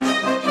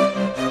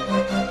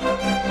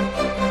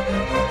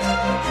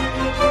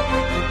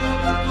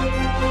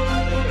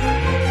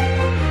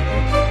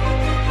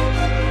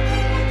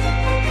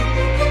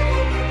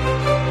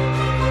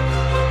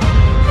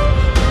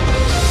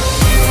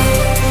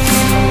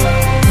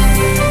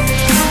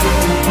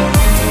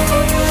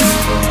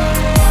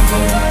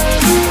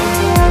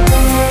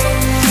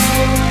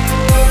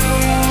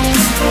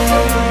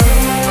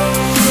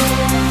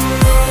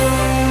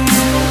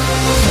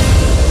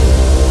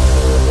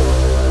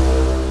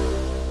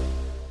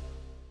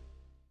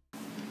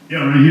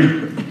Yeah, right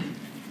here.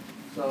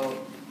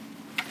 So,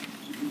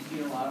 you've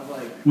seen a lot of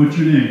like... What's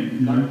your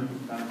name? Gunner.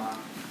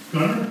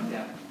 Gunner?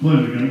 Yeah.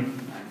 Pleasure, Gunner.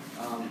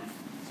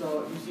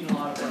 So, you've seen a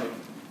lot of like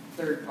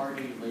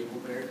third-party label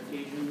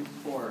verifications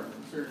for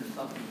certain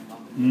supplement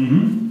companies.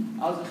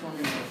 Mm-hmm. I was just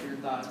wondering what your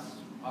thoughts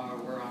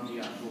were on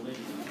the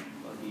validity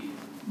of these.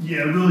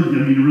 Yeah, it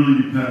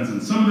really depends.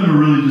 And some of them are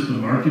really just a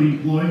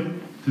marketing ploy,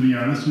 to be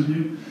honest with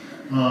you.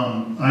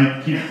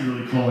 I can't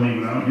really call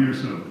anyone out here,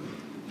 so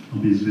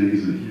I'll be as vague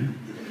as I can.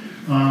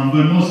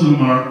 But most of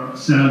them are,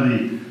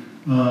 sadly,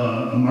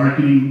 a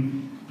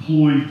marketing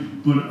ploy,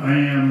 but I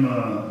am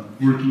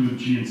working with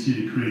GNC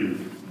to create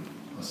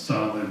a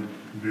solid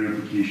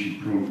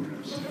verification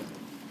program. So,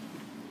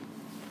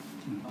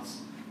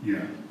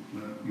 yeah,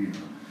 but, you know.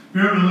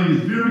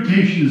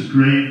 Verification is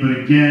great, but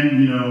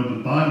again,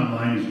 the bottom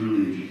line is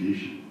really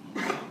education.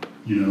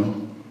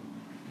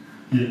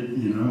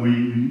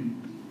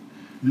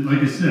 Like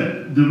I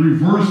said, the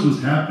reverse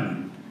was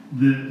happening.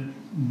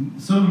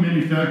 Some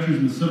manufacturers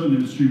in the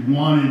supplement industry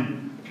wanted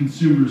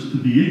consumers to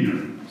be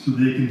ignorant so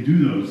they can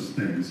do those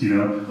things.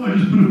 Oh,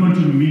 just put a bunch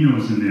of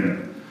aminos in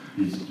there.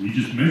 You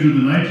just measure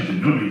the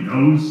nitrogen. Nobody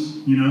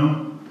knows.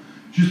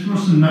 Just throw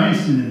some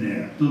niacin in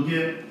there. They'll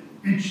get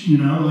itch.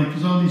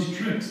 There's all these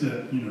tricks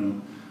that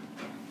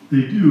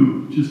they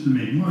do just to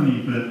make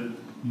money, but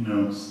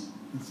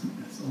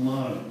it's a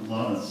lot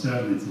of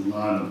sadly it's a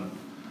lot of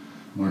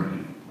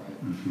marketing,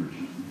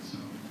 unfortunately. So.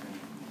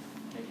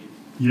 Thank you.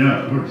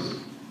 Yeah, of course.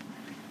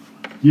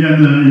 Yeah,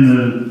 in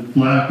the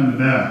black in the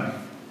back.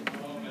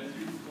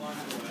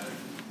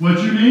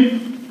 What's your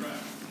name? Trent.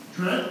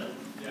 Trent?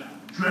 Yeah.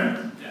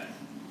 Trent? Yes.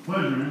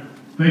 Pleasure, man.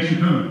 Thanks for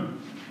coming.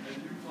 As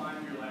you climb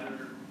your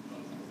ladder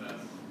of success,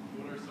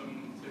 what are some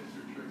tips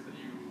or tricks that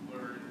you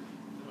learned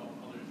to help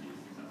others be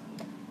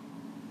successful?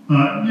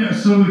 Yeah,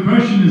 so the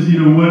question is,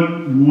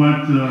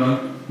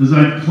 as I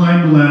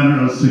climb the ladder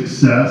of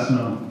success, and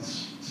I'll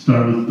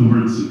start with the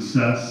word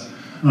success,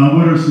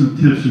 what are some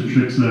tips or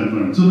tricks that I've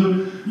learned? So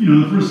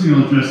the first thing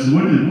I'll address is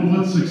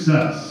what's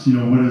success?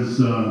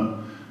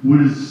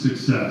 What is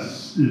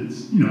success?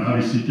 It's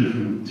obviously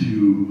different to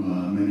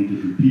many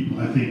different people.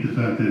 I think the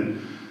fact that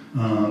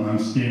I'm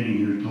standing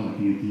here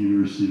talking at the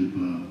University of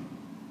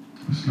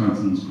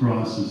Wisconsin-La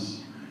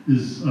Crosse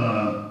is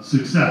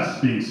success,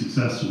 being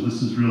successful.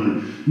 This is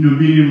really,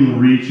 being able to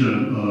reach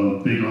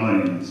a big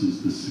audience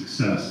is the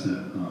success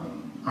that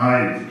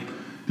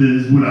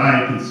is what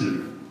I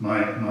consider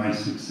my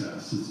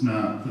success. It's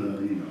not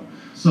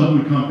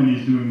supplement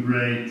companies doing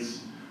great,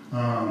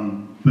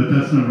 but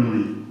that's not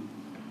really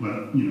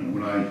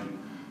what I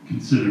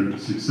consider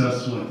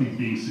successful. I think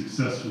being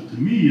successful to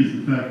me is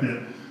the fact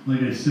that,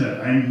 like I said,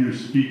 I'm here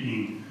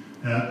speaking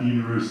at the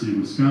University of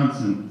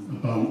Wisconsin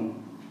about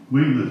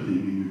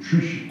weightlifting and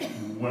nutrition,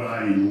 and what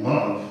I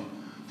love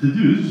to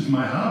do. This is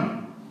my hobby.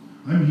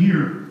 I'm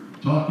here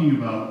talking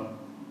about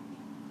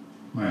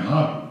my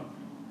hobby.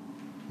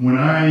 When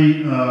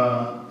I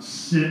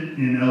sit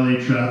in LA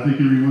traffic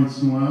every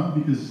once in a while,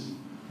 because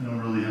I don't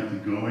really have to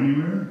go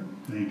anywhere,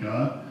 thank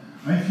God,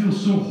 I feel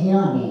so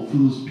horrible for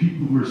those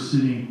people who are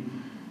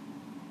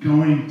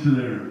going to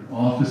their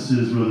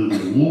offices, whether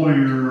they're a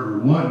lawyer or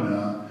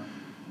whatnot.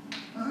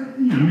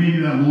 Maybe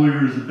that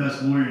lawyer is the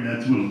best lawyer and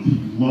that's what he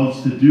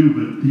loves to do,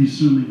 but he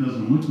certainly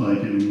doesn't look like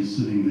it when he's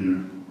sitting there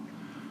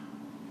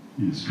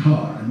in his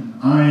car. And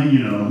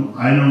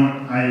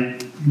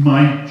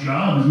my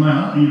job is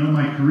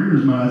my career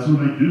is that's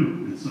what I do.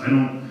 I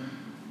don't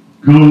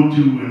go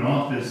to an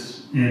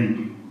office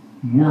and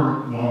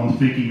work while I'm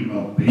thinking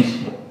about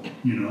baseball,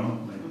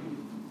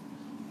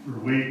 or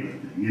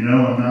weightlifting.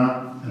 I'm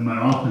not in my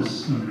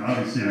office.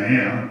 Obviously I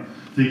am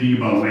thinking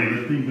about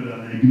weightlifting, but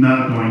I'm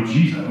not going,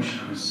 geez, I wish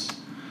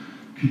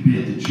I could be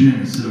at the gym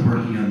instead of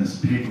working on this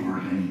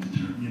paperwork I need to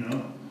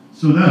turn,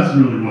 So that's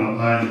really what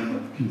I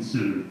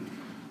consider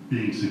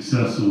being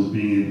successful, is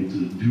being able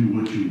to do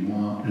what you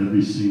want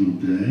every single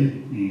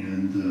day,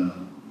 and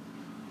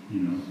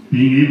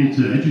being able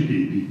to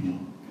educate people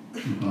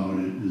about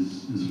it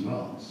as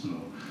well. So,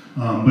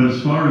 but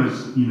as far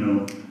as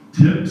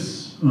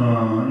tips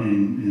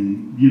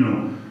and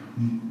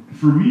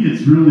for me,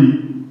 it's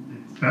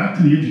back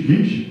to the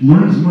education.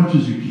 Learn as much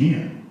as you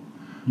can.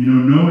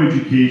 No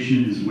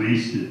education is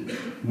wasted.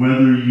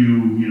 Whether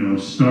you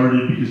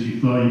started because you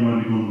thought you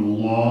wanted to go into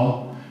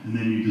law, and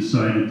then you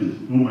decided to,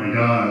 oh my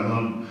God, I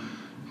love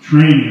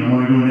training, I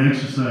want to go into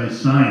exercise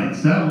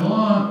science. That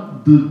law,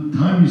 the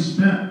time you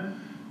spent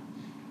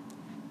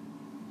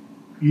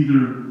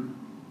either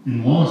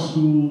in law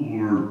school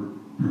or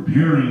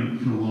preparing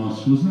for law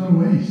school is not a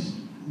waste.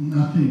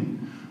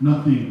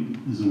 Nothing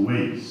is a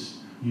waste.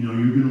 You're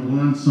going to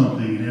learn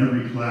something in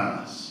every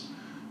class.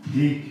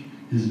 Take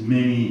as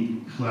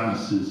many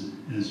classes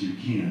as you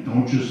can.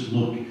 Don't just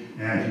look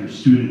at your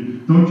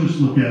student. Don't just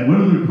look at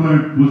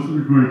what's the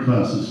required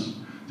classes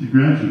to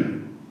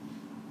graduate.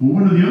 Well,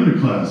 what are the other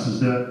classes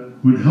that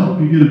would help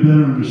you get a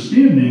better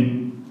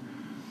understanding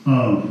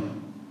of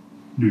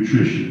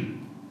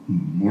nutrition,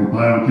 more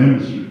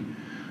biochemistry?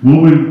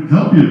 What would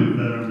help you have a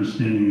better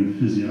understanding of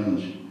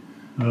physiology?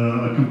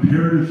 a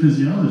comparative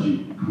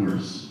physiology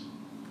course.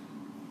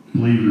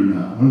 Believe it or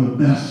not, one of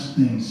the best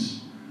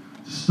things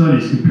to study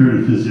is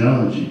comparative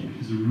physiology,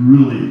 because it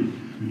really,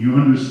 when you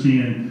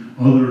understand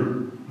other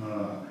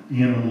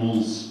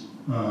animals,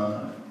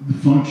 the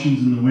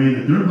functions and the way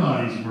that their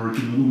bodies work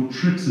and the little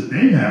tricks that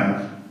they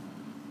have,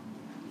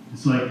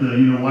 it's like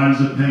why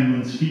does a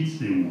penguin's feet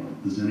stay warm?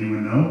 Does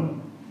anyone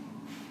know?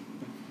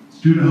 It's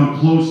due to how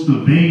close the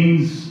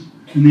veins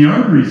and the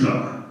arteries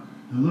are.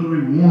 It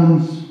literally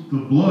warms the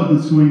blood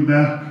that's going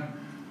back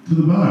to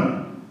the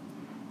body.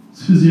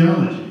 It's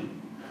physiology.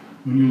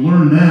 When you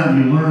learn that,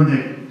 you learn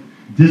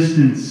that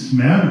distance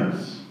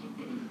matters.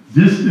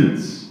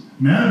 Distance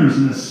matters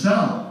in a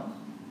cell.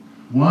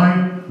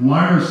 Why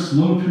are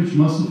slow twitch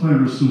muscle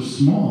fibers so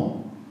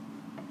small?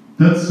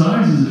 That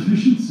size is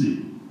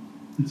efficiency.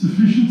 It's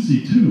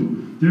efficiency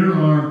too.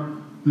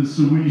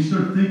 So when you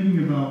start thinking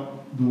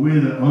about the way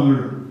that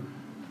other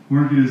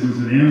organisms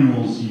and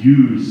animals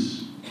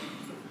use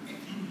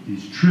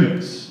these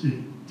tricks,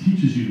 it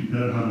teaches you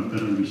how to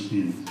better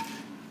understand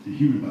the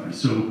human body.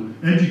 So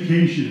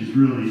education is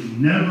really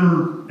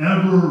never,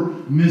 ever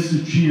miss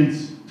a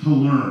chance to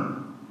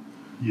learn.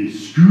 You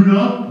screwed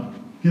up,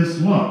 guess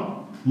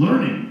what?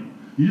 Learning.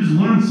 You just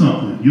learned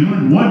something. You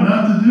learned what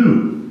not to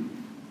do.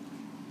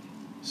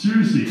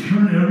 Seriously,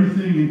 turn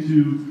everything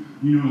into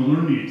a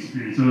learning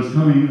experience. I was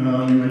telling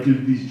I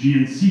did these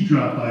GNC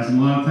drop-bys, and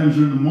a lot of times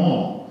they're in the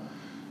mall.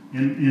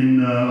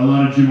 And a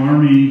lot of Jim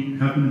Army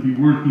happen to be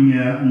working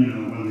at,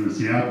 whether it's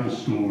the Apple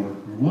store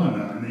or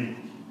whatnot, and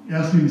they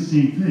asked me the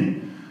same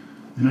thing.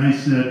 And I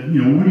said,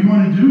 what do you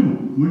want to do?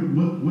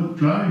 What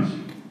drives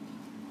you?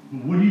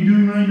 Well, what are you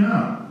doing right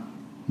now?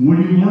 What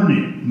are you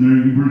learning? And there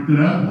you worked at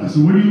Apple. I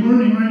said, what are you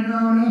learning right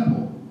now at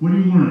Apple? What are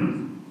you learning?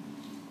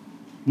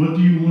 What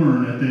do you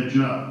learn at that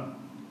job?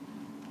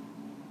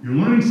 You're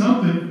learning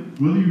something,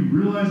 whether you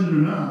realize it or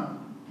not.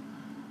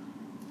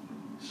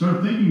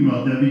 Start thinking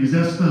about that, because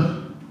that stuff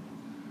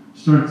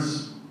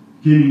starts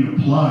getting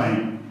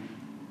applied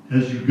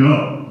as you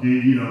go.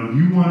 If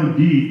you want to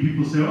be,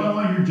 people say, oh, I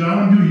want your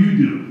job, and do you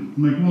do?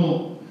 I'm like,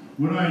 well,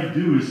 what I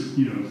do is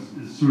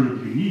sort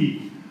of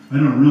unique. I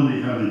don't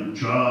really have a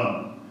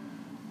job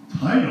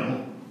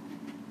title.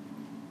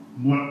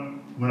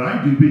 What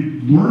I do, but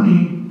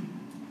learning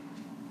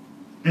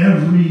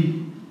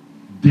every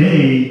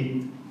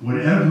day,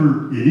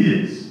 whatever it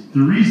is.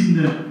 The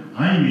reason that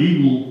I'm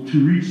able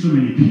to reach so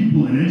many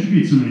people and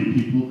educate so many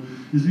people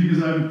is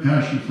because I have a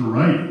passion for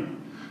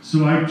writing.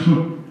 So I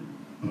took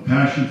a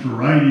passion for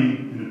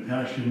writing and a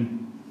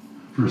passion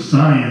for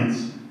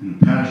science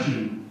and a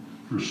passion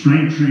for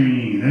strength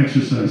training and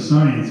exercise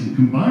science and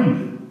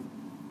combined it.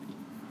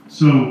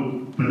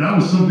 But that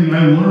was something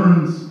I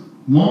learned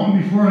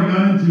long before I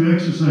got into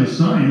exercise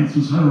science,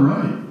 was how to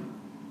write.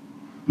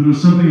 But it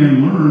was something I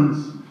learned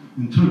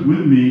and took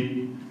with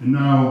me, and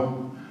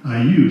now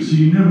I use. So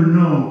you never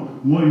know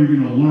what you're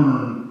going to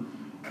learn,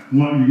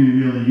 what you're going to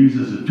be able to use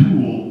as a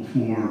tool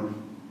for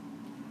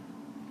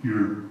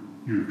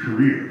your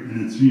career.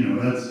 And it's,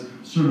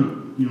 that's sort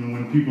of,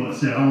 when people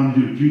say, I want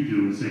to do what you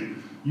do, it's like,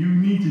 you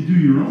need to do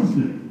your own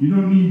thing. You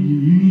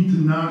need to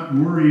not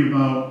worry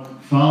about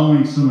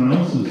following someone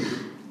else's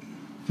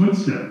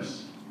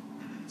footsteps.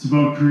 It's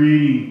about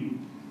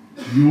creating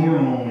your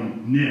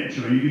own niche.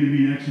 Are you going to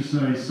be an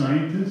exercise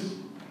scientist?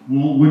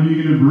 Well, what are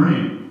you going to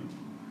bring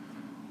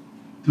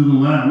to the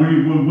lab?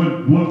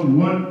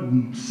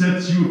 What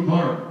sets you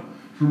apart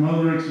from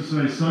other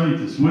exercise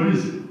scientists? What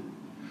is it?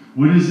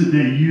 What is it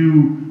that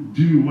you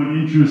do? What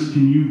interest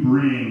can you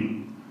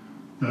bring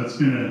that's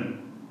going to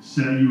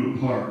set you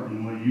apart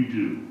in what you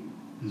do?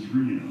 Is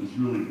really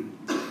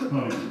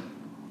probably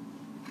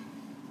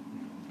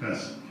the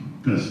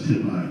best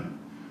tip I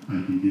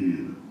can give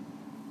you.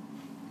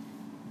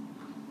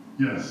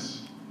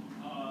 Yes.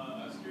 I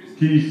was curious.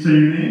 Can you say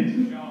your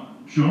name? Sean.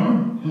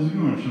 Sean? How's it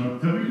going, Sean?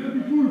 Have we met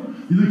before?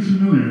 You look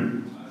familiar.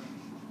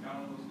 Got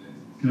one of those days.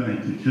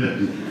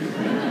 Good.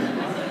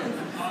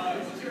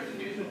 What's your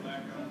educational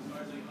background as far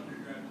as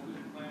undergrad? What was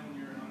your plan when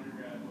you were an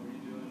undergrad? What were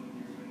you doing when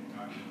you were doing your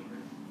doctoral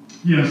work?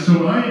 Yeah, so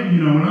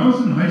when I was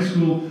in high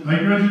school, I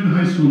graduated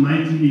high school in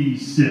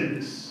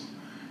 1986.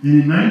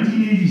 And in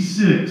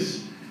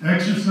 1986,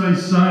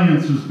 exercise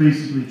science was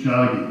basically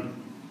jogging.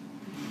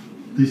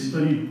 They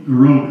studied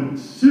aerobics.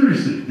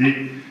 Seriously,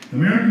 the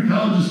American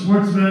College of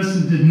Sports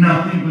Medicine did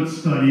nothing but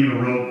study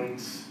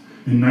aerobics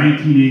in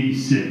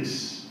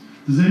 1986.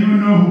 Does anyone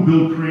know who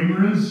Bill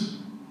Kramer is?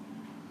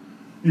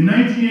 In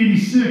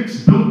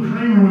 1986, Bill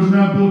Kramer was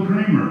not Bill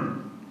Kramer.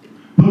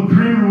 Bill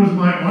Kramer was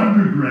my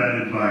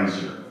undergrad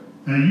advisor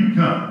at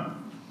UConn.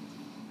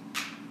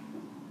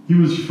 He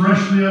was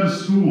freshly out of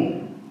school.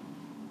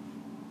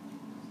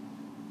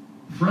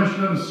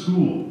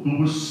 But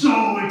was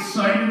so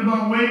excited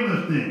about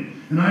weightlifting.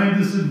 And I had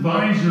this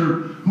advisor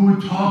who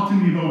would talk to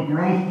me about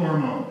growth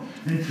hormone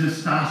and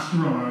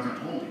testosterone. I was like,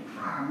 holy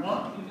crap,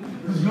 what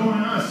is going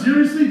on?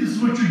 Seriously? This is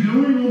what you're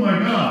doing? Oh my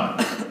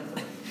God.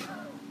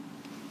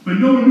 But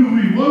no one knew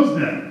who he was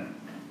then,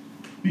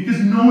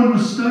 because no one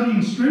was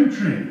studying strength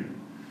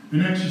training.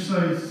 in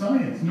exercise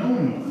science. No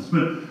one was.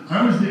 But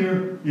I was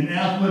there in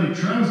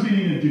athletic, I was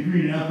getting a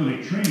degree in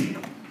athletic training.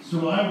 So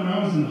when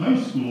I was in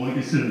high school, like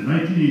I said, in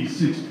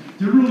 1986,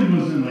 there really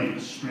wasn't like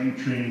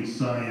strength training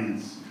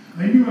science.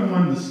 I knew I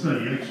wanted to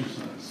study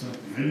exercise,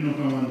 something. I didn't know if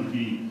I wanted to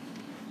be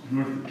an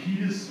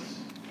orthopedist.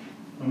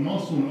 I'm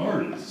also an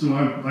artist, so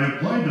I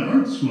applied to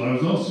art school. I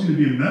was also going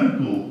to be a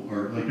medical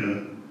art, like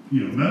a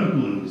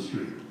medical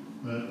illustrator.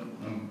 But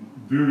I'm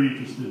very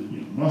interested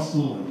in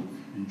muscle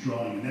and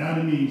drawing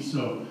anatomy.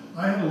 So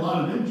I had a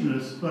lot of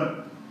interest.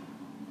 But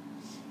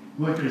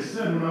like I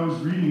said, when I was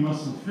reading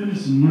Muscle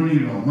Fitness and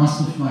learning about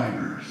muscle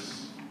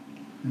fibers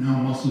and how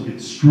muscle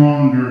gets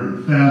stronger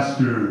and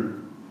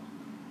faster,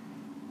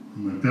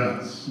 I'm like,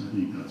 I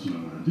think that's what I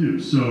want to do.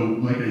 So,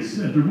 like I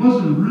said, there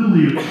wasn't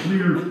really a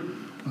clear,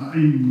 I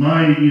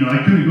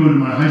couldn't go to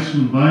my high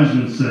school advisor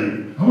and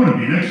say, I want to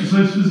be an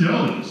exercise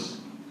physiologist.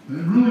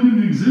 That really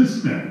didn't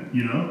exist then,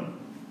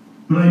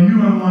 But I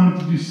knew I wanted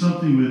to do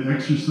something with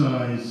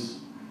exercise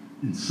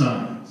and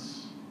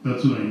science.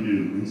 That's what I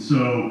knew. And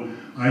so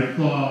I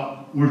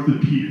thought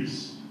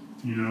orthopedist,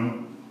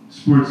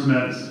 sports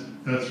medicine.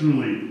 That's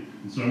really,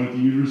 and so I went to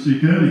University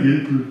of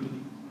Connecticut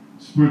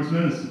for sports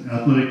medicine,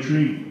 athletic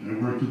training. I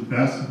worked with the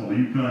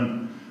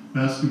UConn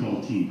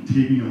basketball team,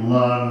 taking a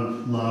lot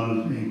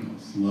of ankles.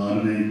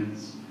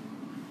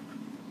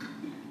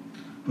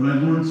 But I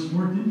learned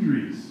sport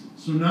injuries.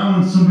 So now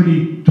when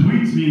somebody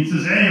tweets me and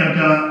says, hey, I've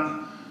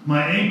got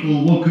my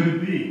ankle, what could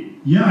it be?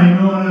 Yeah, I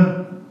know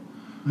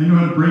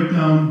how to break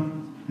down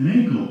an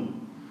ankle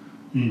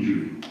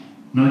injury.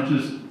 Not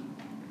just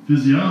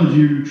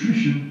physiology or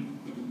nutrition,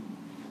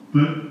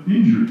 but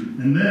injury.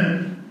 And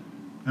then,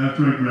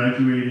 after I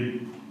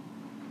graduated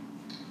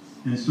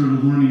and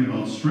started learning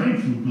about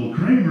strength from Bill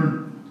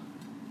Kramer,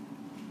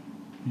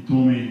 he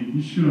told me,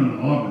 you should go to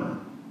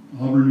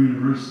Auburn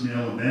University,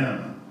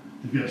 Alabama.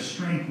 They've got a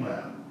strength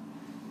lab.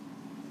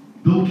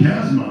 Bill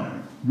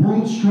Kazmaier,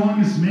 world's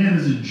strongest man,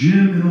 is a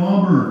gym in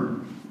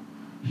Auburn.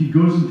 He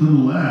goes into the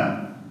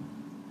lab.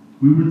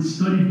 We would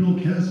study Bill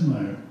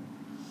Kazmaier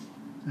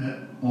at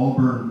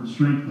Auburn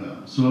Strength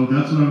Lab. So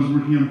that's when I was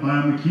working on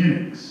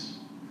biomechanics.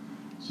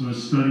 So I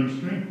was studying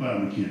strength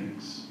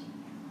biomechanics.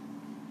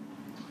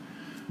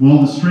 Well,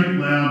 the strength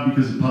lab,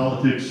 because of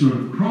politics, sort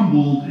of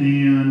crumbled,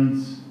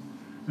 and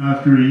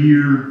after a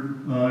year,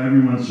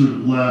 everyone sort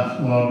of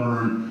left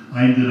Auburn.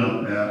 I ended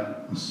up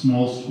at a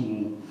small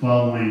school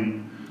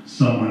following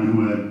someone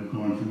who had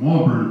gone from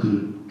Auburn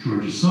to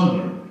Georgia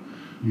Southern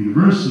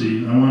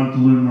University. I wanted to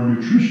learn more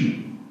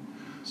nutrition.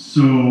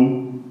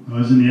 So I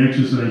was in the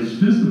exercise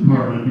phys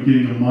department,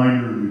 getting a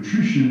minor in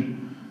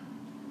nutrition,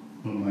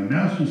 but my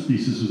master's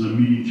thesis was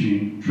on medium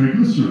chain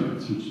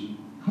triglycerides, which is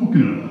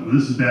coconut oil.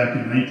 This is back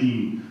in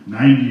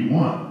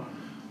 1991.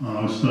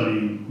 I was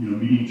studying,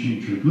 medium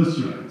chain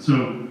triglycerides.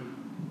 So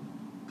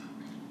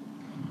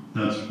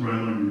that's where I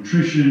learned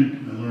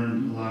nutrition. I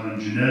learned a lot on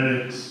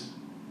genetics.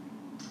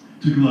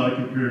 Took a lot of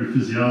comparative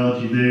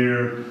physiology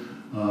there,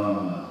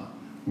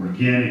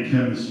 organic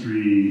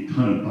chemistry, a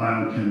ton of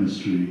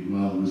biochemistry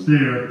while I was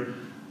there.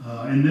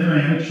 And then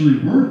I actually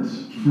worked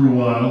for a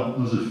while. I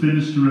was a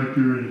fitness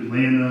director in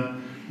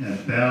Atlanta,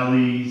 at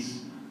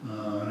Bally's.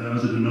 Then I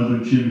was at another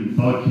gym in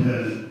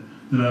Buckhead.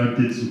 Then I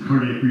did some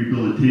cardiac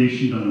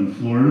rehabilitation down in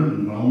Florida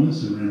in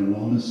wellness. I ran a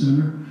wellness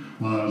center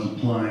while I was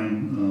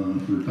applying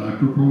for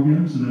doctoral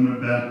programs. And then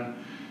went back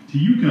to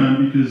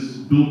UConn because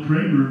Bill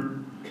Kramer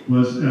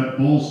was at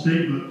Ball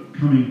State, but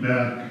coming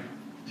back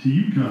to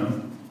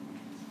UConn.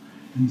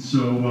 And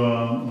so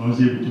I was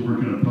able to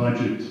work on a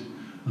project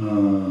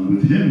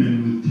with him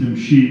and with Tim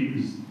Sheep,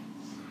 who's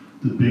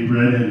the big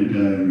redheaded guy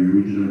over here.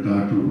 We did our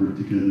doctoral work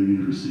together at the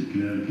University of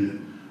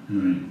Connecticut,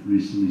 and I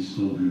recently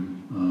stole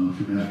him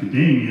from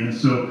academia.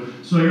 So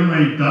I got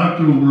my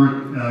doctoral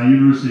work at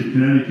University of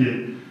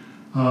Connecticut,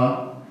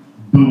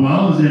 but while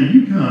I was at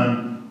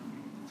UConn,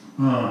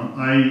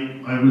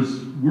 I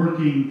was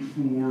working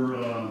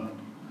for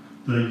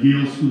the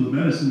Yale School of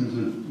Medicine.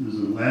 There's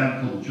a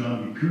lab called the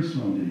John B. Pierce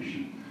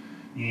Foundation,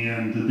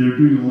 and they're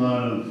doing a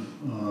lot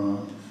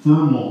of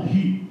thermal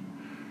heat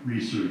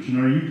research. In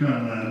our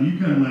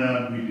UConn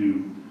lab, we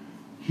do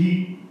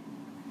heat,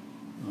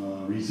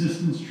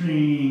 resistance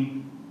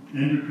training,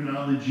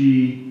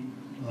 endocrinology,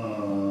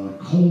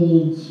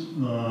 colds.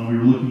 We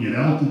were looking at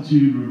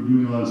altitude. We were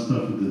doing a lot of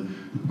stuff with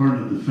the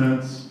Department of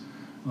Defense.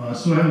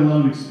 So I had a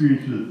lot of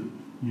experience with,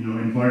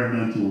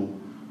 environmental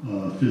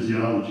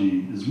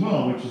physiology as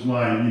well, which is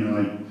why, I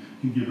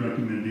can give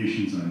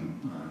recommendations on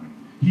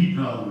heat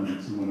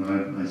tolerance and when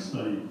I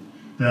studied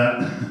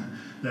that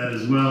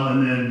as well.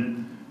 And then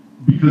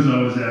because I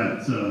was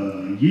at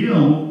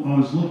Yale, I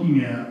was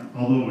looking at,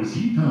 although it was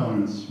heat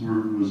tolerance,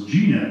 was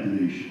gene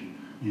activation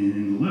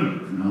in the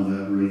liver and how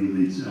that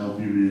regulates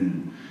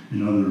albumin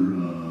and other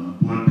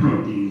blood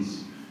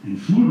proteins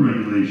and fluid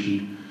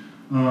regulation.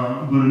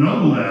 But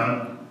another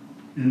lab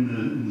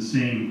in the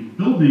same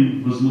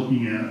building was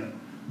looking at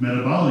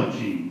metabolic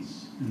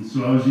genes. And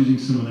so I was using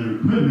some of their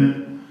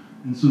equipment,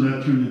 and so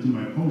that turned into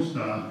my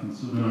postdoc, and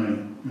so then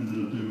I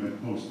ended up doing my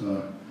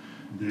postdoc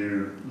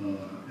there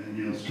at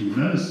Yale School of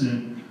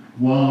Medicine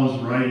while I was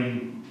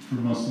writing for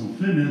Muscle and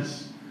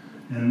Fitness.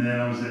 And then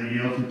I was at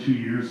Yale for 2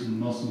 years, and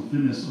Muscle and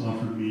Fitness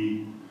offered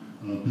me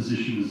a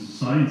position as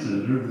science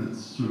editor, and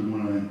that's sort of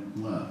when I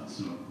left.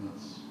 So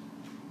that's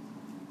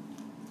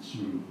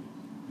sort of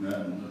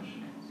that in a nutshell.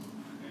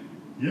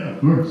 Yeah, of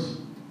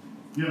course.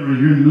 Yeah, right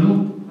here in the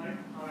middle. Hi,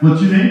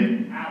 What's your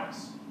name?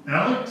 Alex.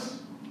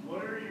 Alex?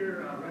 What are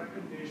your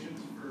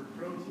recommendations for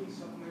protein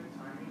supplement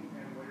timing,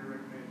 and what are your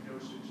recommended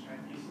dosage at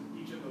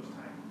each of those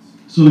timings?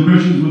 So the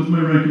question is, what's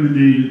my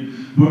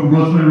recommendation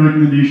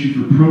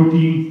for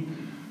protein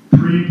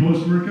pre and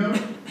post workout?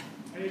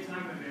 Any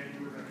time of day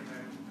you would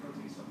recommend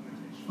protein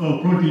supplementation. Oh,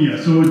 protein, yeah.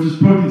 So it's just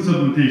protein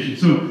supplementation.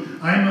 So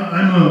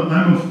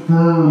I'm a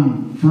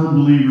firm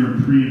believer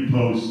in pre and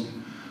post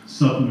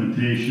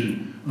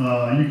supplementation.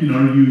 You can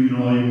argue,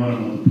 all you want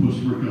about the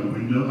post workout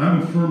window.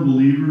 I'm a firm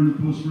believer in the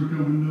post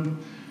workout window,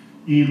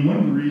 and one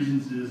of the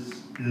reasons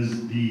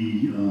is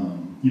the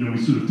we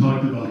sort of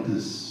talked about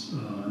this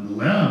in the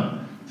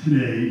lab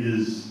today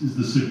is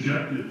the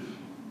subjective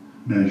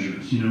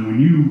measures. When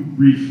you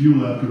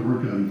refuel after a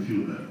workout, you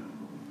feel better.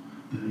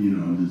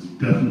 There's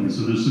definitely,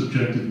 so there's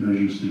subjective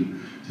measures to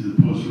the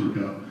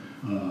post-workout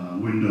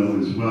window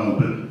as well.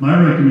 But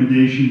my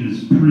recommendation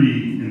is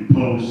pre and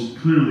post,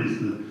 clearly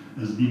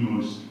as the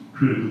most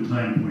critical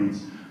time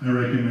points. I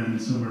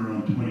recommend somewhere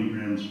around 20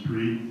 grams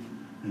pre,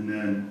 and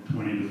then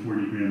 20 to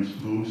 40 grams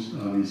post.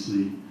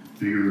 Obviously,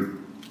 bigger,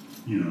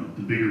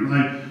 the bigger.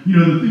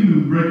 The thing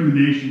with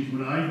recommendations,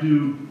 what I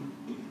do,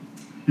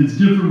 it's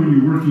different when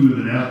you're working with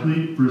an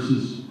athlete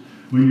versus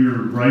when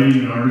you're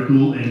writing an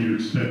article and you're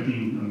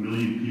expecting 1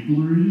 million people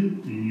to read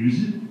it and use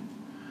it.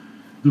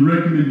 The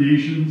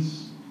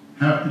recommendations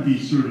have to be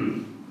sort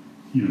of,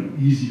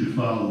 easy to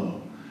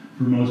follow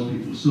for most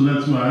people. So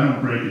that's why I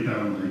don't break it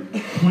down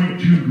like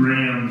 0.2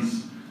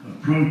 grams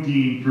of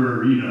protein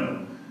per,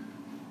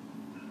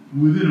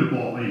 within a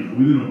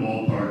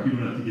ballpark. You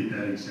don't have to get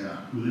that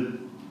exact with it.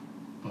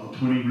 About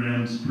 20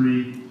 grams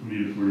pre, 20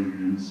 to 40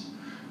 grams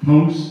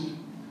post.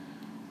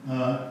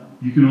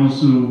 You can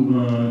also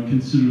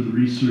consider the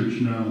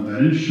research now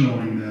that is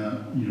showing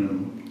that,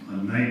 a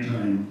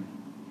nighttime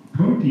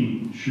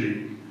protein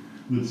shake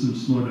with some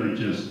slow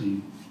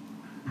digesting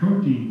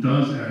protein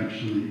does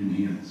actually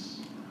enhance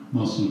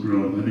muscle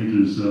growth. I think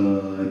there's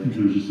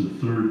just a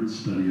third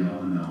study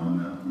out now on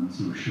that one,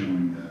 so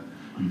showing that,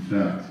 in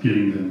fact,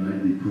 getting that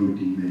nightly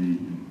protein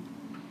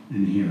may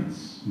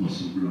enhance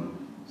muscle growth.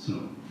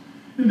 So,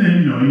 and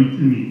then,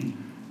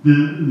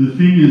 the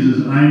thing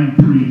is I'm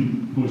pre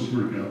and post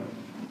workout,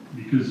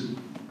 because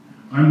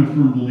I'm a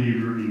firm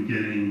believer in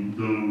getting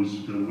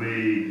those, the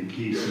whey, the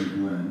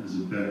casein blend is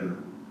a better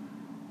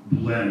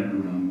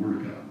blend around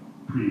workout,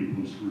 pre and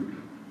post workout.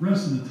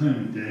 Rest of the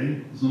time of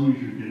day, as long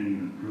as you're getting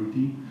enough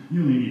protein,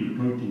 you only need a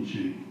protein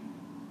shake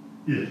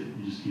if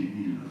you just can't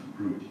eat enough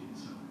protein.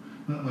 So,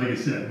 but like I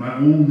said, my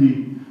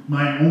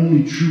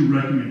only true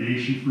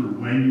recommendation for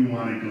when you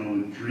want to go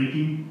with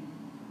drinking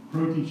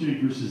protein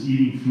shake versus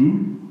eating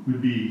food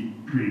would be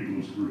pre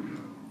and post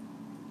workout.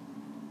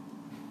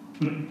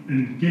 But,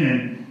 and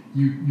again,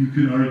 you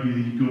could argue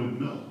that you go with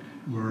milk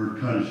or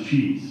cottage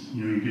cheese.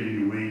 You're getting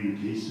your whey and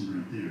your casein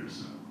right there.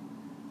 So,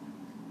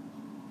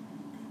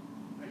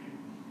 Thank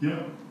you.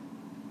 yeah.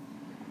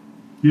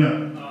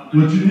 Yeah.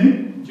 What's your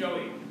name?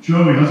 Joey.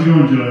 Joey. How's it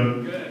going,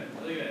 Joey? Good,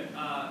 really good.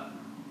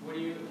 When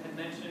you had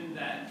mentioned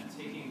that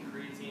taking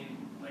creatine,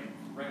 like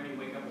right when you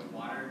wake up with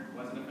water,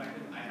 wasn't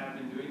effective, I have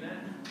been doing that.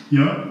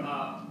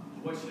 Yeah.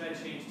 What should I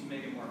change to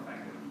make it more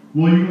effective?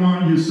 Well,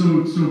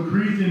 so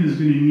creatine is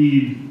going to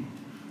need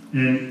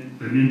an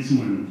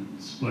insulin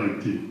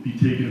spike to be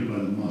taken up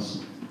by the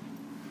muscle.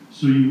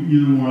 So you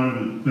either want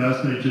it with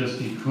fast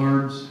digesting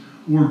carbs,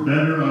 or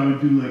better, I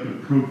would do like a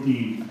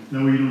protein.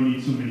 That way you don't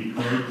need so many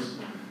carbs.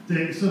 So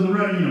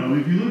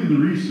if you look at the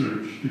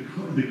research, the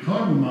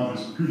carb amount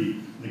is pretty,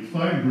 like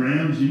 5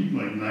 grams, you need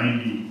like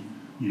 90,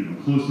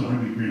 close to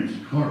 100 grams of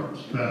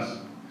carbs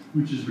fast,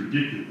 which is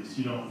ridiculous.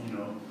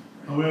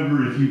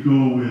 However, if you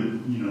go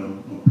with,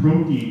 a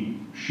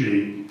protein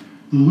shake,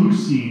 the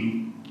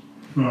leucine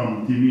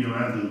from the amino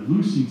acid, the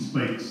leucine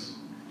spikes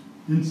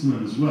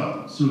insulin as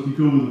well. So if you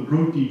go with a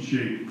protein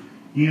shake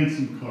and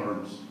some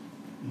carbs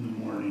in the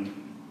morning,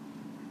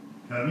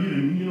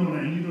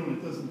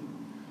 it doesn't,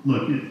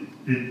 look,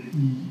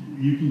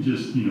 you can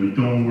just,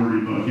 don't worry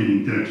about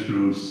getting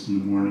dextrose in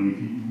the morning. If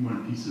you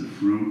want a piece of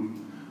fruit,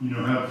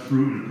 have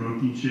fruit in a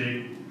protein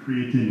shake,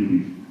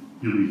 creatine,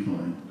 you'll be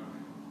fine.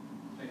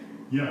 Thank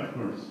you. Yeah, of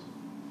course.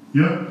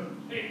 Yeah.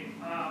 Hey,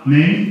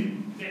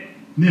 Name? Nick.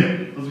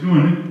 Nick. How's it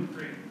going, Nick?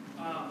 Great.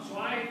 So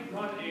I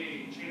run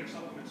a chain of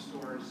supplement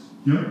stores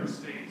Yeah. here in the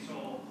state.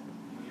 So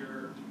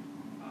your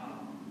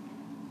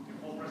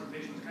whole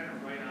presentation was kind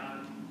of right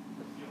on,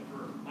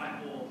 for my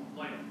whole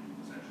life,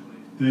 essentially.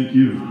 Thank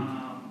you.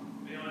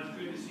 It's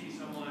good to see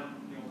someone,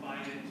 buy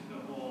into the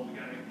whole, we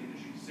gotta make the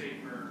industry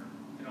safer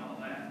and all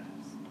that.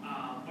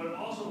 But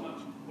also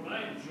what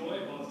I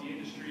enjoy about the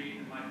industry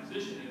and my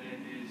position in it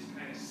is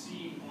kind of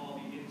seeing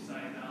all the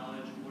inside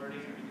knowledge,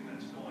 learning everything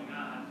that's going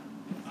on.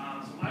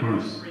 So my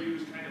course. question for you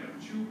is kind of a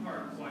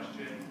two-part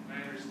question. And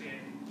I understand,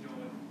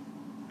 with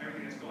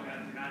everything that's going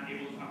on, you're not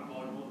able to talk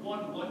about it. But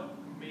one, what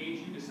made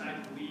you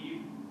decide to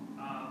leave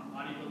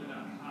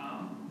bodybuilding.com?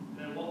 And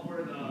then what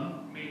were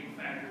the main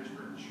factors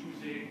for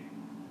choosing,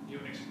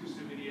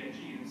 exclusivity at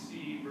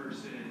GNC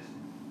versus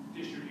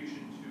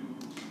distribution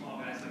to small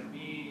guys like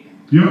me?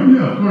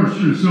 Yeah, of course,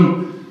 sure.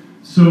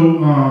 So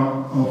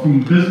from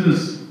the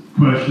business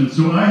question,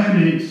 so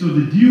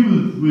the deal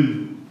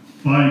with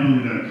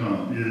bodybuilding.com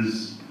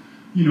is,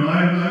 I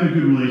had a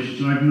good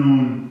relationship. I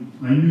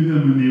knew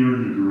them when they were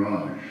in the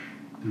garage.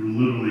 They were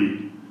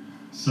literally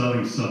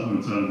selling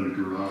supplements out of their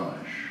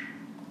garage.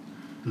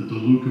 The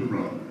DeLuca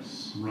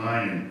brothers,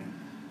 Ryan,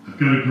 I've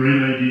got a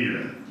great idea.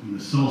 I'm going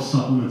to sell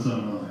supplements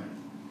online.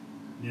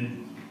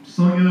 And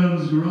selling it out of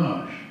his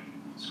garage.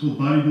 It's called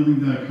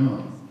bodybuilding.com.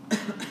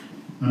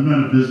 I'm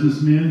not a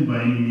businessman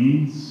by any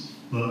means,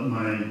 but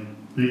my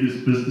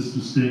biggest business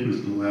mistake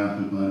was to laugh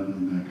at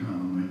bodybuilding.com.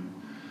 I'm like,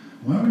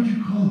 why would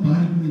you call it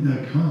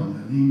bodybuilding.com?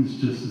 That name is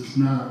just, it's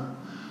not,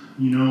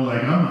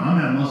 I'm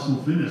at Muscle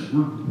Fitness.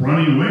 We're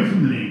running away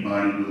from the name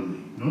bodybuilding.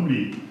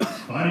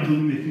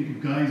 Bodybuilding, they think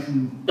of guys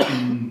in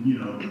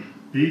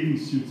bathing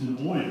suits and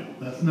oil.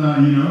 That's not,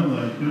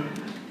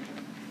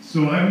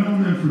 so I've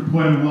known them for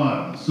quite a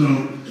while. So,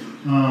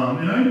 and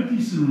I had a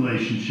decent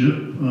relationship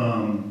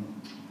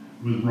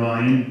with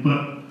Ryan,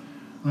 but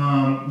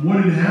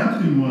what had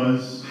happened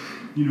was,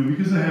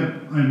 because I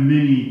have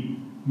many,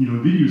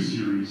 video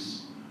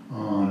series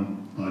on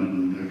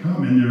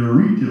bodybuilding.com, and they're a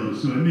retailer,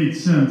 so it made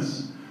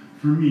sense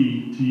for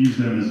me to use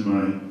them as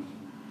my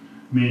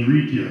main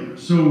retailer.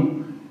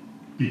 So,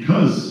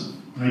 because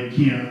I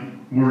can't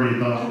worry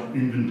about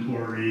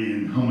inventory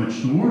and how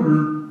much to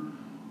order,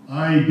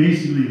 I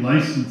basically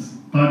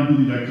licensed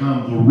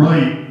bodybuilding.com the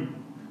right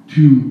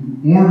to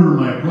order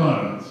my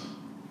products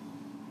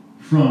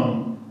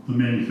from the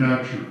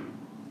manufacturer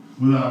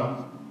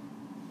without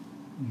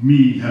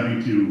me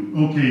having to,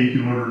 okay, you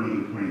can order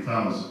another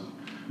 20,000.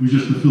 It was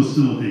just to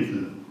facilitate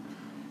the,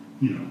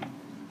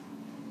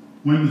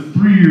 When the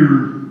 3-year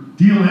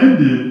deal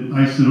ended,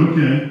 I said,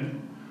 okay,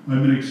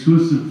 I've been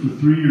exclusive for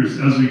 3 years.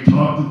 As we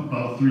talked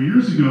about 3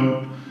 years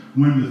ago,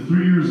 when the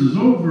 3 years is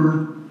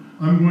over,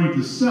 I'm going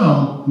to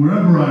sell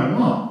wherever I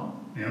want.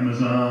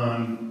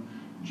 Amazon,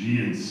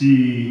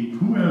 GNC,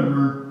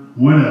 whoever,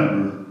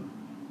 whatever.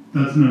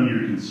 That's none of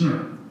your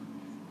concern.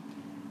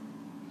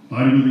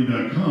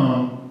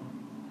 Bodybuilding.com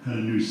had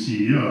a new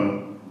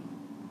CEO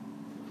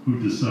who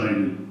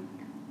decided,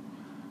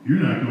 you're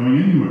not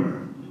going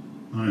anywhere.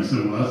 And I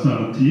said, well, that's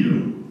not up to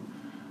you.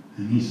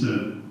 And he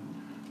said,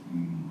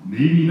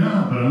 maybe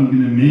not, but I'm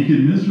going to make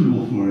it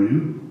miserable for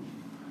you.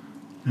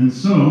 And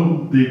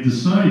so they've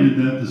decided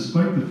that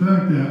despite the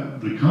fact that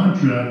the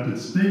contract that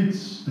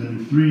states that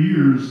in 3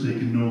 years they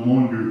can no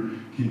longer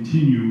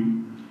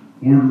continue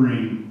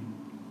ordering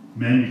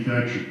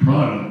manufactured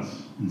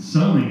products and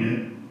selling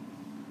it,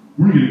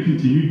 we're going to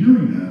continue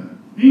doing that.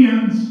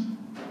 And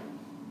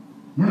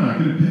we're not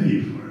going to pay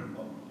you for it.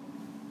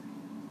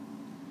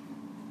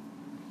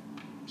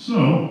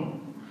 So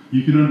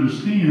you can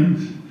understand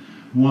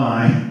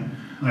why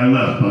I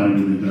left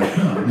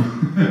bodybuilding.com.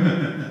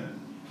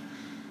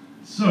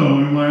 So,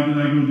 and why did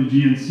I go to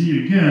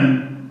GNC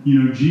again?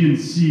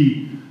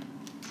 GNC,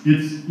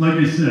 it's like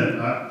I said,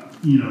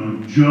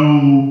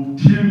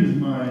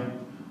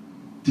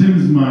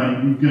 Tim's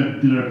we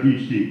did our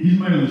PhD. He's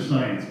my other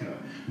science guy.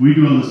 We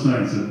do all the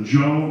science stuff.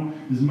 Joe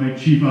is my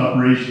chief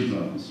operations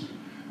officer.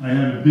 I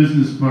have a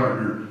business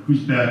partner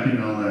who's back in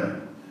LA.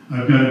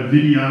 I've got a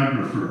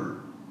videographer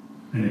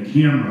and a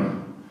camera.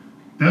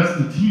 That's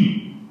the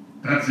team.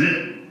 That's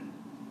it.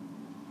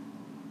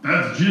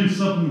 That's Gym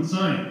Supplement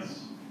Science.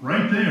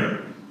 Right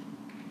there.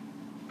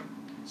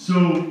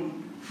 So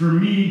for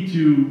me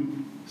to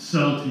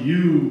sell to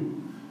you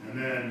and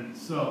then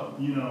sell,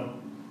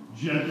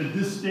 at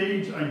this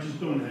stage, I just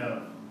don't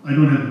have the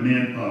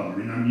manpower.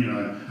 And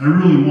I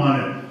really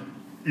want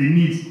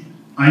it.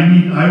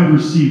 I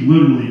oversee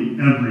literally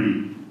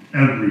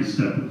every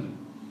step of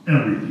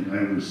everything I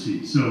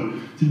oversee. So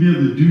to be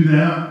able to do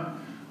that,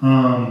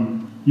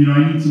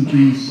 I need some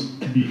things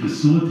to be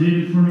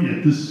facilitated for me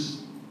at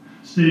this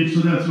stage.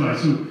 So that's why.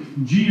 So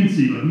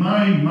GNC,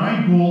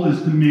 my goal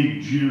is to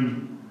make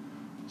Gym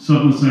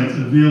Supplement Science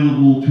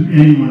available to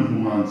anyone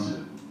who wants it,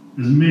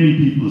 as many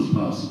people as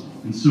possible.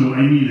 And so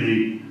I need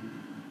a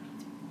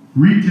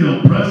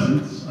retail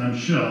presence on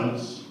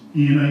shelves,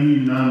 and I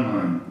need an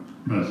online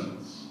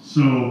presence.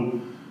 So,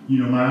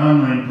 my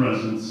online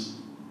presence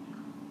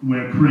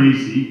went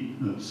crazy,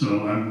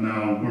 so I'm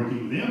now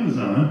working with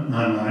Amazon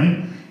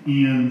online,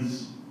 and,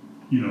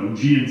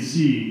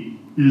 GNC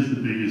is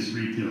the biggest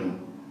retail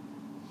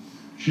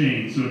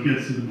chain, so it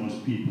gets to the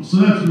most people. So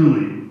that's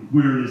really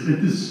where it is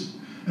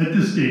at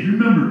this stage.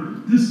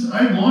 Remember,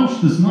 I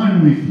launched this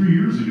line only 3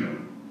 years ago.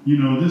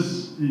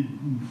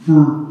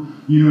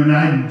 And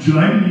I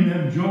didn't even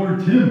have Joe or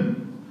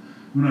Tim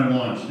when I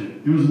launched it.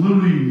 It was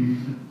literally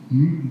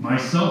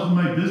myself and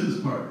my business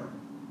partner.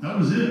 That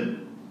was it.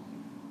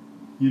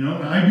 You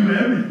know, I do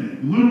everything,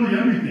 literally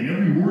everything.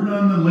 Every word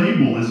on the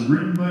label is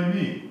written by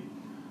me.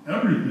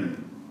 Everything.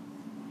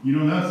 You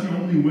know, that's the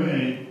only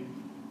way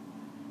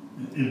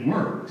it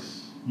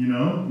works. You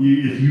know,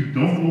 if you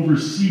don't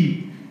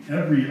oversee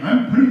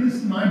I'm putting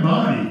this in my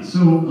body, so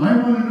I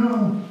want to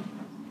know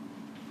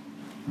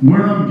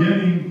where I'm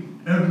getting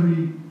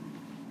every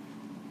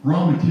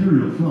raw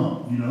material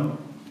from, you know?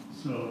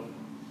 So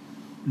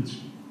it's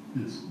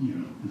you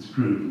know, it's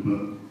critical,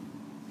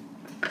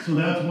 but so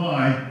that's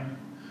why,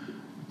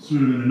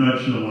 sort of in a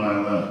nutshell, why I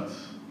left,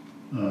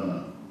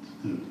 to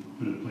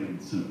put it plain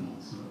and simple.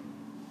 So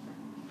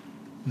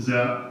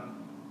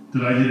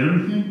did I hit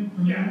everything?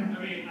 Yeah,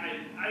 I mean,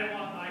 I don't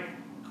want my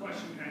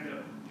question kind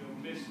of,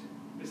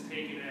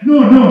 mistaken as. No,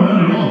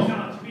 not at all. It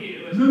sounded to me, it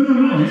was. No, I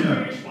was just yeah.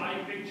 curious why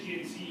you picked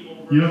GNC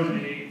over, Yep.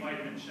 say,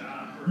 Vitamin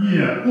Shop or.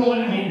 Yeah, well, I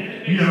mean,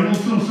 it makes yeah, well,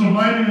 sense. so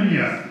vitamin,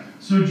 yeah.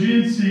 So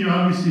GNC,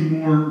 obviously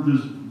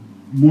there's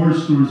more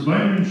stores.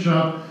 Vitamin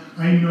Shop,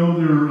 I know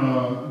they're,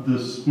 the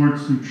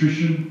sports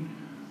nutrition.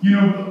 You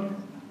know,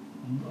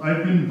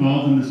 I've been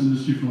involved in this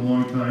industry for a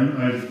long time.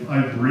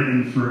 I've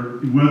written for,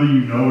 whether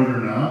you know it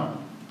or not,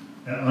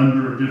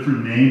 under a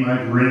different name,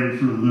 I've written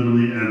for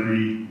literally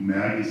every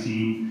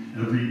magazine,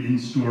 every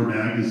in-store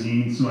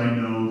magazine, so I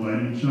know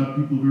Vitamin Shop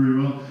people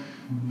very well.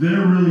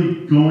 They're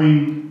really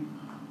going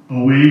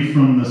away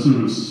from the sort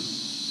of,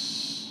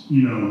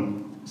 you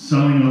know,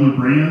 selling other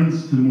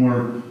brands to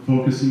more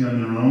focusing on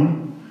their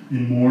own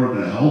and more of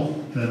the health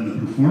than the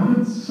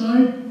performance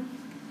side.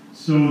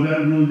 So that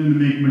really didn't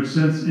make much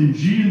sense. In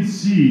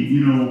GNC,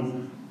 you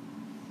know,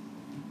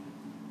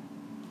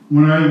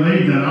 when I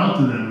laid that out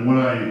to them, what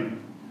I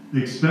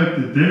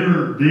expected,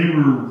 they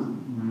were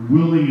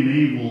willing and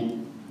able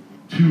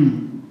to,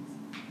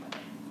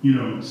 you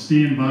know,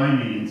 stand by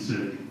me and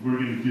say, we're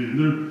going to do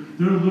it.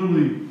 They're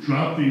literally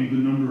dropping the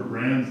number of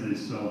brands they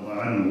sell by,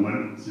 I don't know, what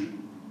is it?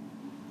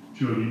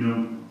 Joe, you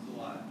know? It's a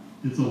lot.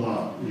 It's a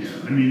lot, yeah.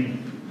 I mean,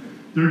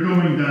 they're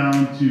going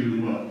down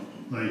to what?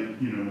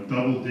 Like, you know,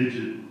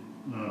 double-digit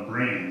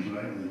brands,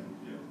 right? Like,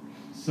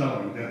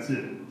 selling, that's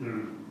it.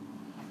 They're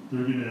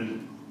gonna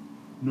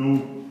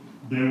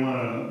they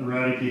want to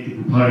eradicate the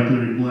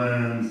proprietary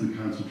blends, the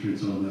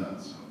concentrates, all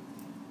that.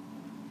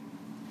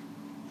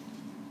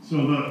 So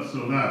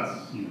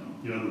that's, you know,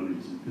 the other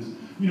reason. Because,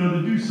 you know,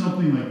 to do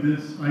something like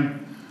this, I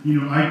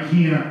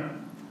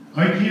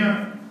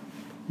can't,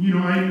 you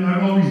know,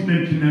 I've always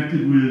been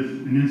connected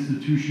with an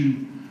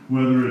institution,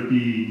 whether it be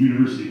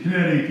University of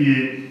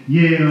Connecticut,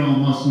 Yale,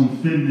 Muscle and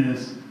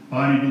Fitness,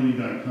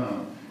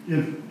 bodybuilding.com.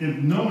 If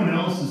no one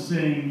else is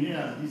saying,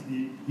 yeah,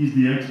 he's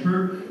the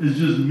expert, it's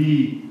just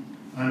me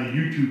on a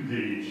YouTube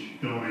page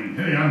going,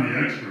 hey, I'm the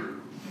expert.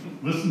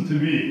 Listen to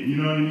me. You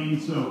know what I mean?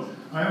 So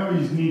I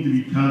always need to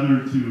be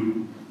tethered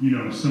to, you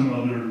know, some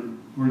other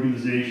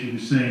organization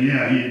who's saying,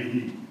 yeah,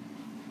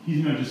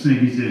 he's not just saying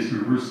he's the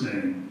expert, we're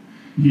saying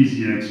he's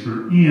the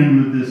expert. And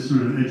with this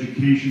sort of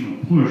educational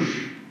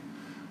push,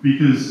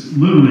 because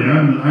literally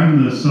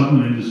I'm the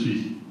supplement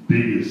industry's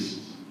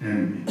biggest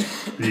enemy.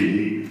 They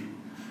hate me.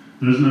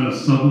 There's not a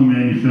supplement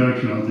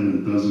manufacturer out there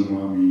that doesn't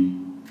want me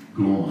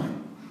gone.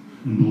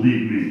 And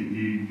believe me,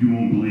 you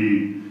won't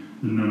believe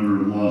the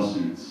number of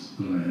lawsuits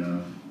that I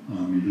have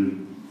on me. They're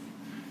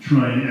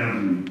trying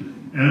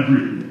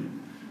everything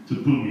to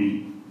put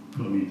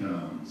me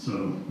down. So,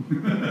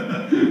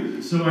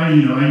 so I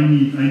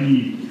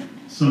need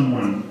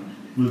someone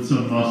with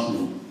some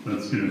muscle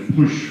that's going to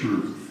push for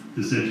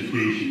this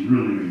education,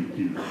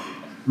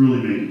 really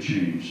make a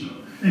change. So,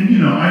 and you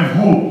know, I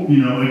hope, you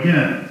know,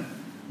 again,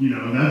 you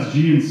know, that's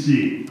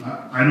GNC.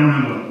 I don't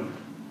have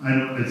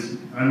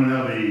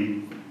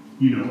a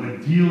you know, a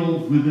deal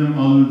with them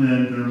other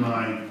than they're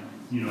my,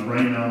 you know,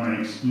 right now my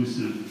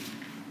exclusive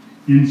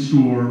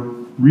in-store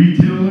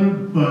retailer.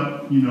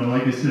 But, you know,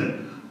 like I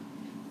said,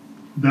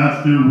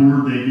 that's their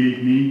word they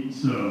gave me.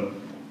 So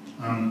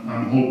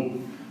I'm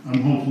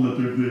hopeful that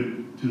they're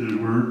good to their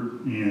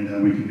word and that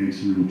we can make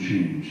some real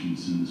change in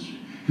this industry.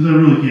 Because I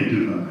really can't do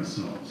it by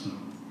myself. So,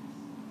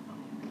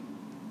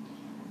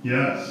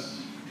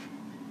 yes.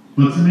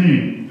 What's the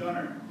name?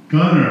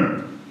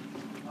 Gunnar.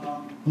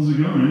 How's it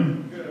going,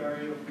 man? Good, how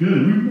are you?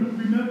 Good. We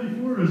met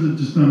before, or is it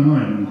just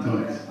online? I've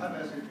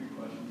asked you a few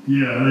questions.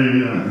 Yeah.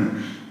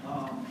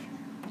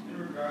 In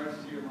regards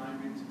to your line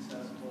being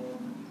successful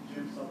and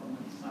Gym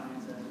Supplement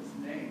Science as its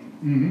name,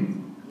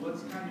 Mm-hmm.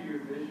 what's kind of your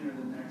vision or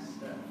the next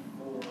step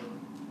for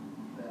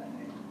that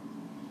name?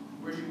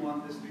 Where do you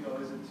want this to go?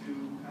 Is it to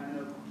kind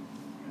of,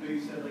 I know you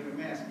said like a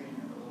mass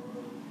gainer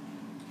or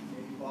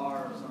maybe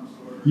bar of some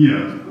sort.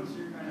 Yeah. What's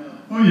your kind of...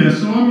 Oh yeah.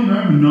 So I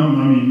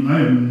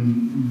have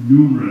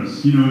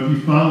numerous. You know, if you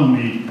follow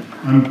me,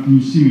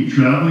 you see me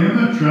traveling. I'm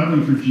not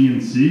traveling for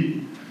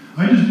GNC.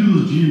 I just do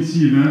those GNC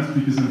events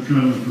because I'm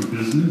traveling for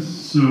business.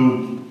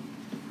 So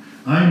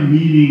I'm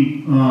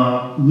meeting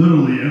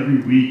literally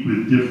every week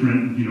with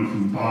different, you know,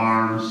 from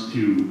bars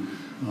to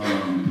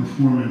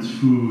performance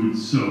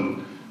foods. So,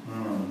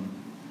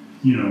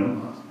 you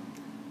know,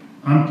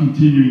 I'm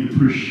continuing to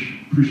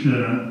push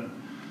that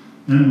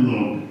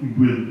envelope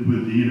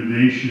with the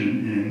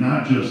innovation in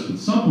not just in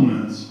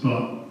supplements,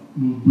 but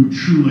with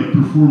true like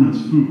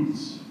performance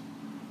foods.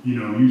 You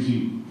know,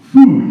 using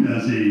food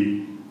as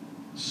a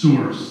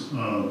source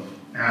of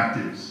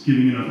actives,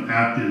 giving enough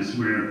actives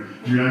where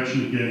you're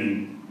actually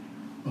getting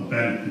a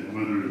benefit,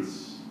 whether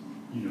it's,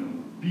 you know,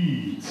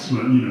 beets,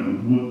 what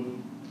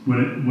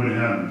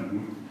have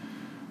you.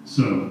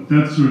 So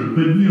that's sort of,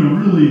 but you know,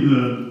 really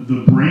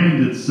the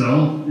brand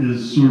itself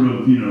is sort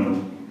of,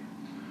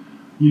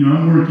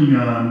 I'm working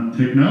on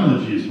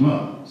technology as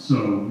well.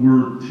 So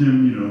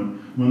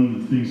Tim, one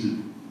of the things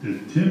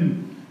that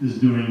Tim is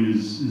doing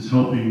is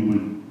helping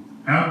with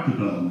app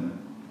development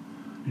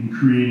and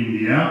creating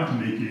the app to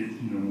make it,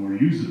 more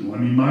usable. I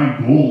mean, my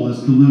goal is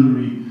to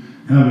literally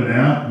have an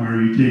app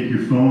where you take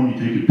your phone, you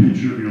take a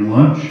picture of your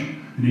lunch,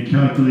 and it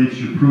calculates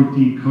your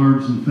protein,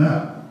 carbs, and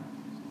fat.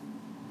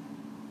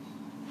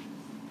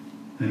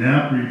 An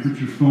app where you put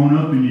your phone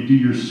up and you do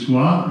your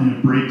squat, and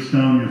it breaks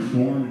down your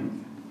form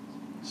and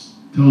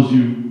tells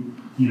you,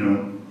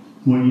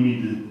 what you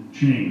need to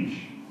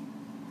change.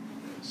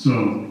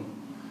 So,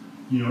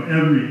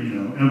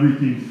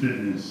 everything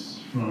fitness,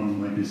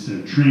 from, like I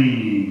said,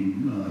 training,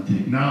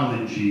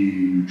 technology,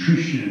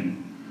 nutrition.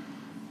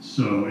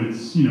 So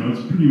it's,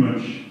 it's pretty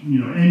much,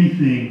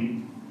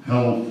 anything,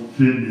 health,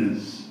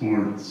 fitness,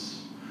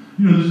 sports.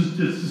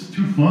 It's just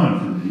too fun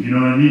for me, you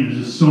know what I mean?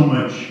 There's just so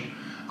much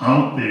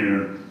out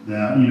there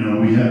that,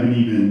 we haven't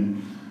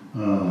even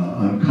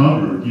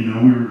uncovered. We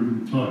were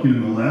talking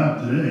in the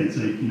lab today. It's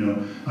like,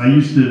 I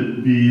used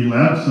to be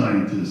lab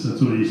scientist.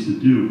 That's what I used to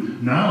do.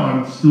 Now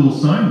I'm still a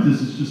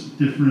scientist. It's just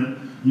different.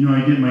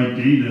 I get my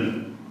data,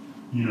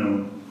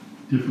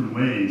 different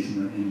ways,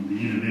 and the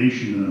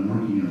innovation that I'm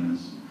working on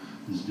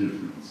is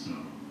different. So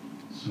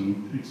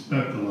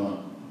expect a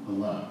lot.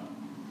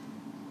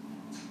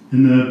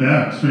 In the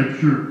back, striped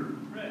shirt.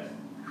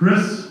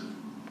 Chris,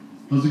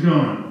 how's it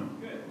going?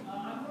 Good.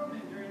 I'm more of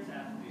an endurance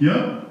athlete. Yep.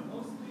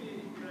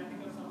 Mostly, when I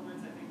think of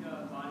supplements, I think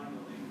of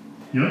bodybuilding.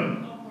 Yep. How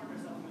important are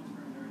supplements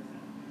for endurance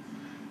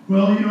athletes?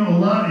 Well, a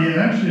lot.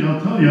 Yeah, actually, I'll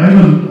tell you, I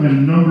have a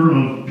number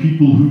of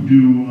people who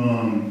do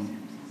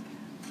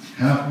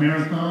half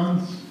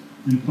marathons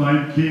and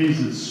 5Ks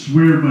that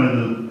swear by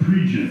the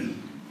Pregen,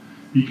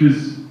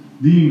 because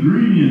the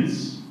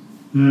ingredients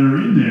that are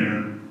in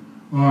there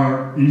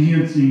are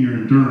enhancing your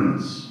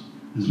endurance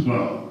as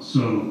well.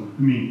 So,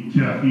 I mean,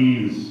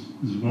 caffeine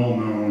is well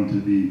known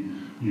to be,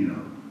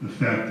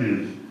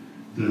 effective.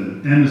 The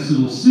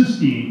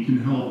N-acetylcysteine can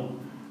help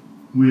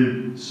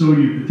with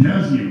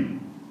sodium-potassium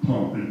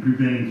pump and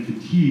preventing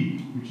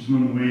fatigue, which is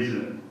one of the ways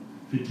that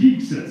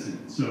fatigue sets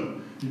in. So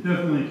it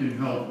definitely can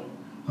help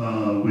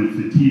with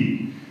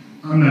fatigue.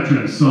 I'm not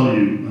trying to sell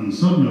you on the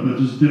supplement, but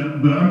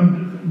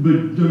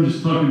I'm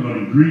just talking about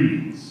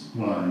ingredients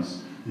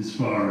wise, as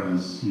far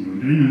as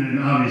and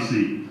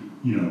obviously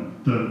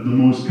the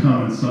most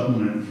common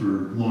supplement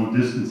for long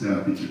distance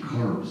athletes are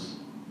carbs.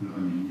 I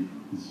mean,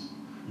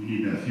 you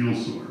need that fuel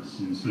source,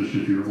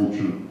 especially if you're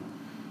ultra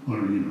or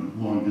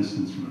long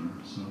distance runner.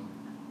 So,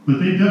 but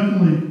they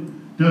definitely,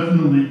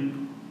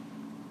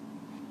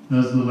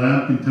 as the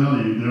lab can tell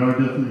you, there are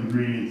definitely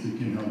ingredients that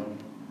can help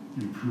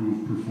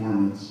improve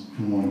performance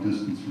for long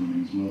distance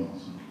running as well.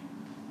 So,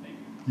 Thank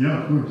you.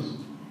 yeah, of course.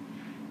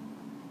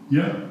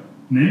 Yeah,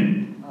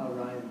 name?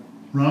 Ryan.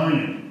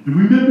 Ryan. Have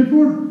we met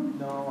before?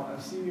 No,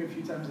 I've seen you a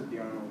few times at the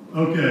Arnold.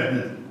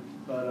 Okay.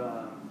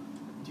 But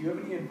do you have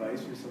any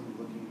advice for someone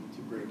looking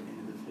to break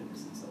into the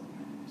fitness and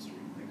supplement industry,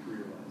 like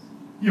career-wise?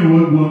 Yeah.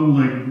 What,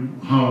 like,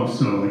 how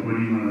so? Like, what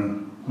do you want to?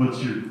 What's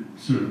your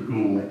sort of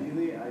goal?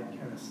 Ideally, I'd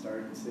kind of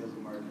start in sales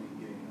and marketing,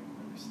 getting like an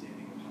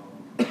understanding of how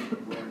it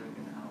would work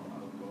and how I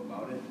would go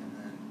about it, and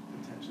then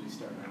potentially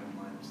start my own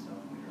line of stuff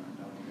later on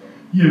down the road.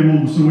 Yeah.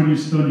 Well, so what are you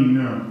studying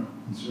now?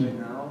 So right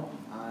now,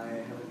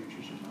 I have a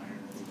nutrition minor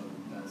that's about the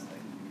best I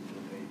can do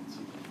relate to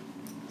the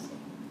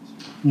supplement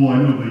industry. Well, I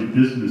know about your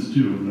business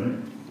too, right?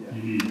 Yeah.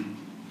 You need.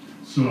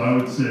 So I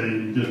would say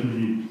you definitely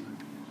need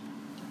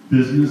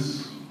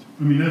business.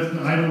 I mean,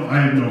 I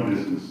have no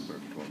business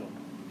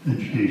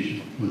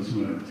education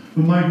whatsoever.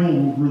 But my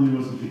goal really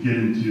wasn't to get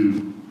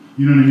into,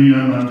 you know what I mean?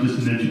 I'm just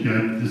an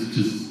educator.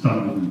 Just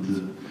stumbled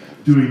into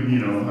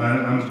doing,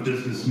 I'm a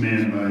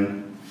businessman by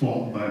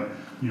fault, I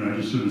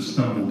just sort of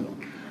stumbled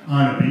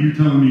on it. But you're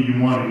telling me you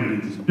want to get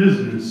into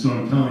business, so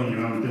I'm telling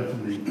you I would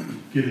definitely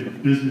get a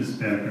business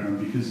background,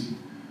 because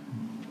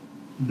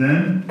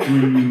then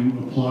when you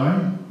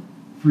apply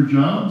for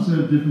jobs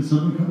at different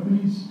supplement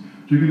companies,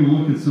 they're going to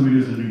look at somebody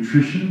who has a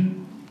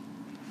nutrition,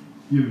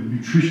 you have a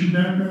nutrition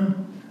background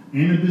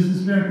and a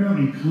business background,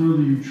 and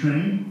clearly you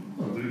train,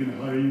 well, they're going to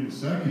hire you in a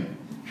second.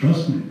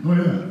 Trust me. Oh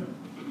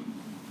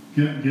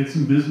yeah. Get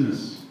some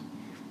business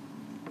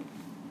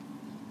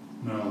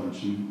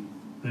knowledge, and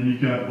then you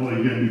got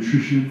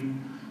nutrition,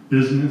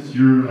 business.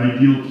 You're an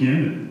ideal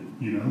candidate.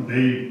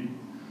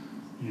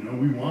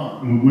 We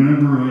want.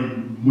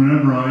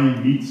 Whenever I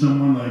meet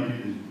someone, like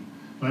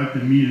if I have to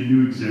meet a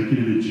new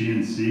executive at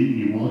GNC and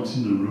he walks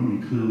in the room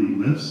and clearly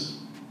lifts,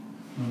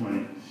 I'm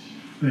like,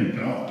 thank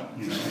God.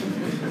 you know.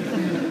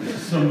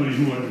 Somebody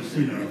who I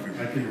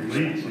can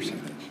relate to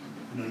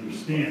and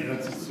understand,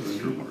 that's so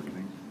good.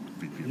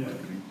 Yeah,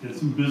 get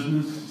some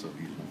business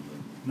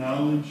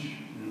knowledge,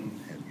 and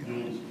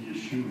you'll be a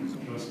shoe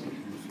and trust me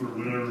for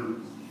whatever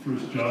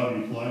first job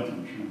you apply to.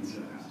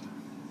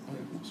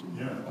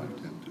 Yeah.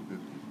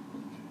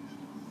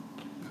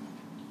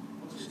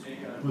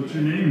 What's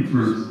your name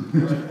first?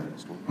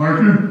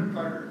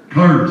 Parker?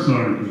 Carter,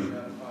 sorry. I was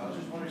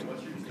just wondering,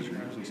 what's your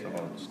take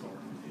on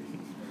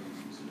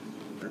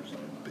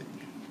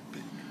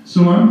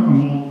So I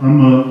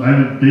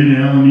have beta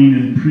alanine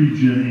and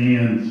pre-gen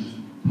and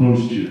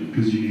post-gen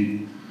because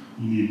you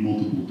need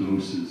multiple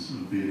doses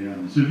of beta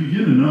alanine. So if you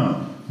get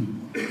enough,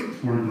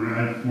 4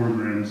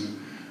 grams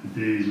a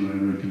day is what I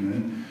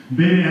recommend.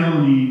 Beta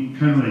alanine,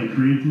 kind of like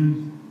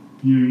creatine,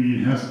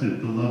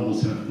 the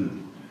levels have to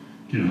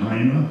get high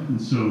enough, and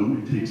so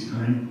it takes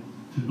time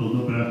to build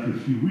up. But after a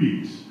few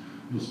weeks,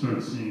 you'll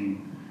start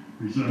seeing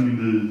results. I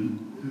mean,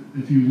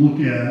 if you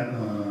look at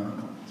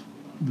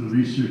the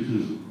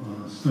researchers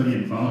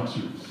studying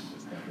boxers,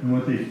 and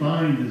what they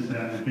find is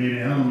that the beta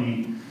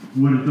alanine,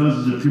 what it does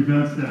is it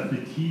prevents that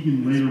fatigue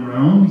in later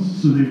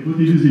rounds. So what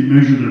they do is they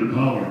measure their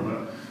power,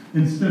 but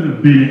instead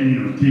of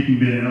taking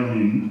beta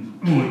alanine,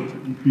 it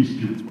increased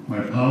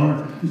my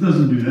power. It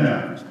doesn't do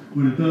that.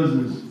 What it does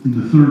is in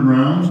the third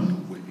round,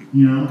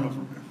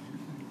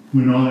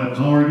 when all that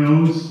power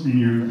goes and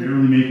you're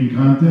barely making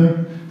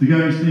contact, the guy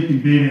who's taking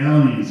beta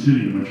alanine is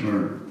hitting much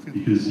harder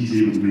because he's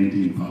able to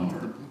maintain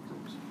power.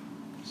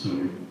 So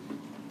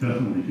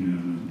definitely can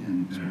have an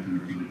impact on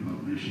early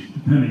populations,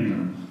 depending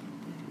on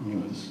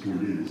what the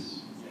sport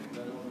is.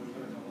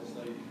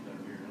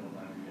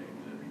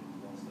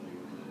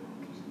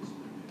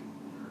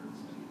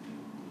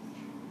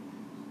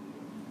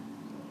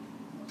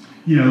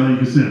 Yeah,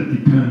 like I said, it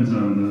depends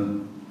on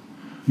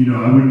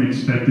I wouldn't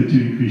expect it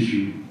to increase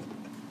your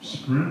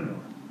sprint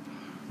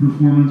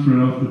performance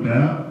right off the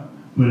bat,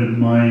 but it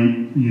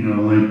might,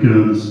 like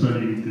the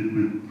study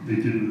they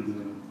did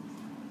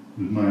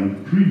with my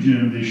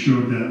pre-gen, they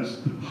showed that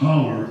the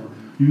power,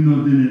 even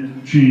though it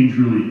didn't change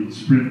really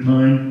sprint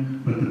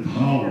time, but the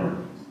power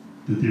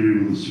that they were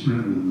able to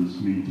sprint with was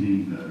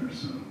maintained better.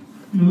 So,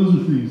 those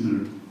are things that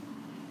are,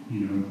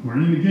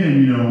 important. And again,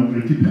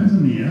 it depends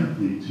on the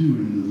athlete too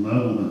and the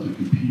level that they're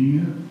competing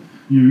at.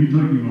 You're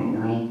talking about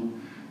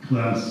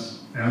world-class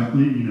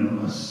athlete, a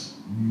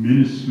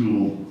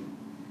minuscule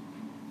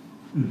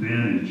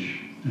advantage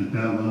at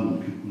that level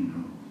could,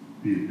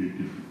 be a big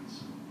difference.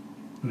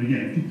 But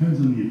again, it depends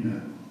on the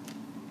event.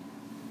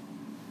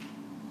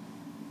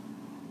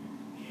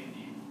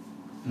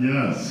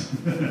 Yes.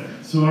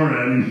 Sorry, I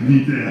didn't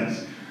need to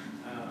ask.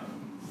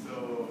 So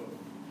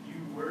you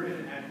were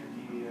in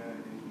academia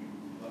and you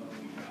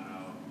luckily got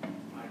out.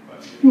 My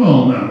question. Well,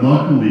 not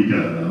luckily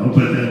got out,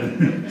 but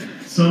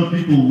some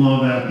people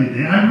love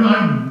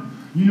academia.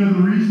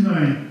 The reason I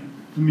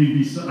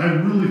really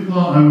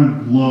thought I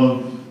would love.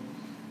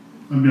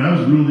 I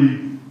was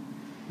really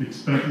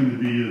expecting to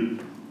be a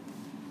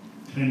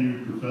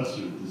tenured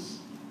professor at this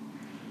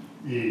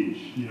age.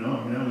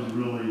 That was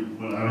really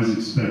what I was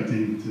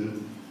expecting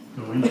to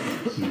go into.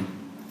 So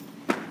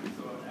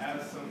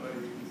As somebody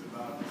who's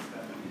about to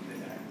step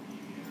into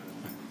academia,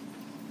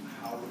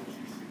 how would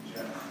you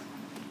suggest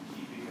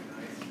keeping a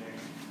nice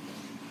mix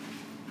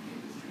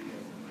industry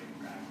as in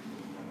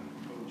practical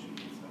coaching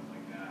and stuff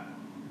like that,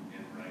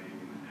 and writing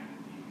in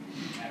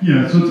academia?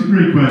 yeah, so it's a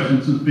great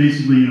question. So it's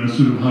basically,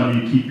 sort of how do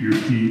you keep your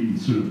feet in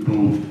sort of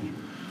both,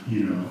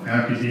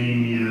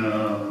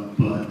 academia,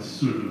 but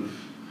sort of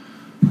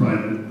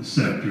private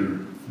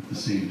sector at the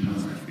same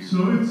time.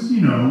 So it's,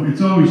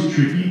 it's always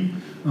tricky.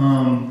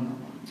 I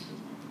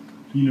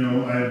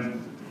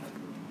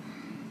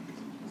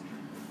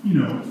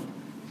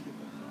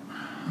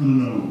don't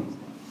know.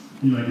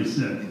 Like I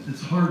said,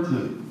 it's hard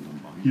to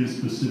give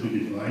specific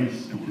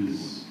advice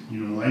because,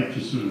 life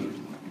just sort of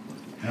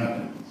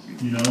happens.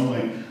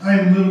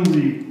 I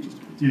literally,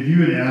 if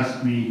you had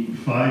asked me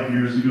 5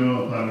 years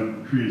ago if I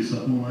would create a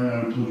supplement line, I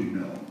would have told you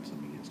no.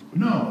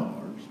 No.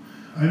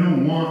 I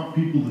don't want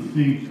people to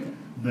think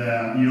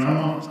that,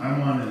 I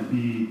want to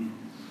be,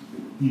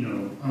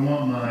 I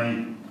want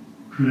my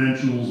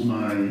credentials,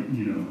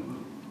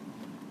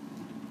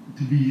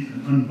 to be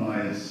an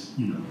unbiased,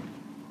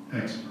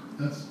 expert.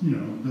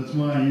 That's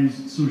why I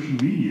use social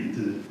media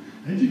to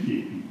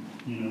educate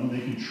people.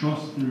 They can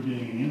trust they're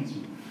getting an answer.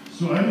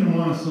 So I didn't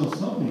want to sell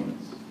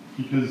supplements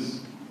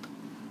because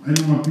I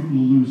didn't want people to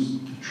lose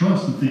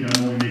trust and think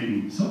I'm only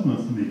making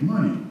supplements to make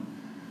money.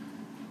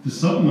 The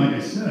supplement,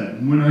 like I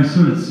said, when I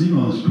started seeing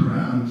all this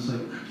crap, I'm just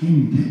like, I can't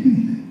even take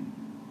anything.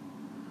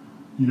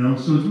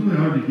 So it's really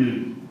hard to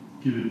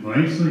give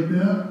advice like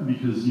that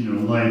because,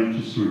 life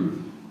just sort of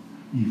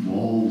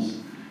evolves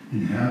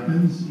and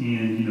happens,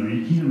 and, you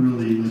can't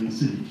really, like I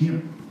said, you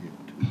can't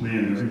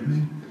plan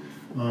everything.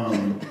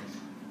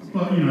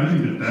 But, I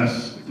think the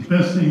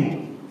best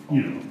thing,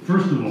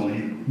 first of all,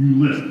 you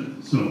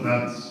live. So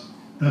that's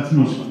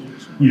most,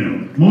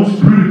 most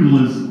critical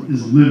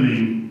is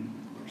living,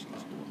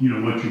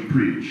 what you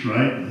preach,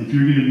 right? If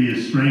you're going to be a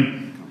strength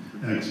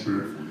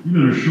expert, you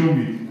better show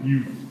me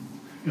you've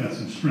got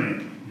some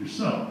strength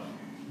yourself.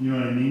 You know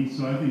what I mean?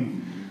 So I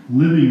think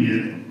living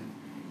it,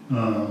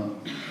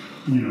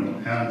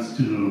 adds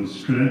to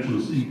those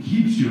credentials. It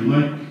keeps you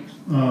like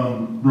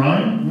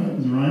Ryan. What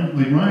is it, Ryan?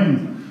 Like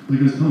Ryan, like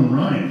I was telling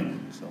Ryan,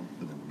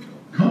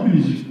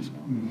 companies just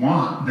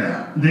want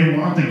that. They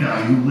want the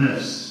guy who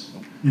lifts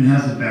and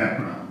has a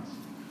background.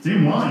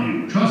 They want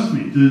you. Trust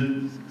me.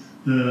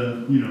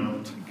 The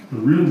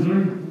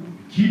realtor,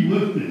 keep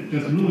lifting.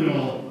 That's really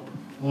all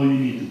you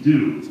need to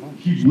do.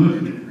 Keep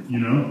lifting.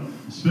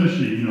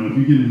 Especially if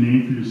you get a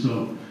name for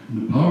yourself in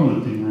the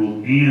powerlifting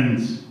world and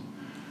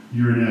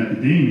you're in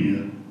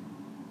academia.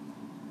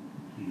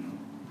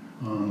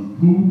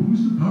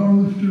 Who's the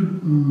powerlifter?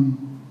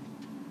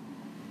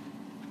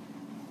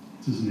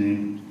 What's his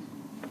name?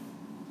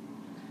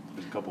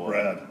 There's a couple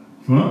Brad.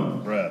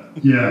 What? Brad.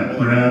 Yeah,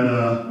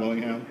 Brad.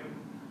 Willingham.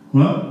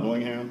 What?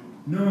 Willingham.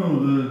 No,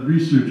 the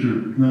researcher.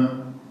 Not.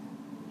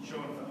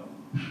 Schoenfeld.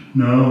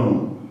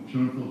 No.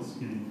 Schoenfeld's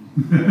skinny.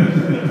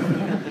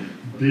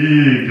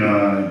 Big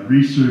guy,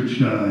 research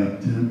guy.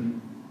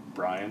 Tim.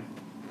 Brian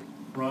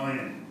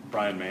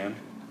Mann.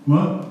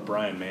 What?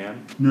 Brian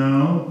Mann.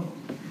 No.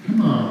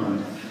 Come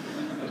on.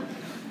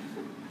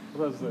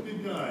 What was the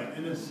Big guy.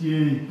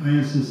 NSCA,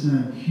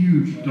 ISSN.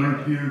 Huge,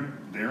 dark hair.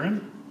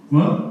 Darren.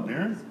 What?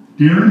 Darren.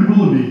 Darren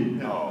Willoughby.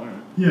 Oh,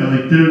 Yeah,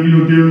 like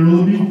Darren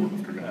Willoughby?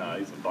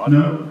 he's a bodybuilder.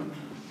 No.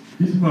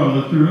 He's a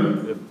powerlifter, right?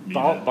 The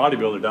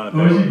bodybuilder down at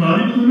Oh, is he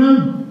bodybuilder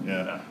now?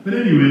 Yeah. But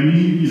anyway, I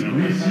mean, he's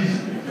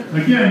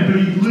again, but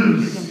he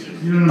lives,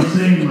 you know what I'm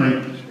saying?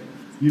 Like,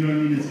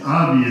 it's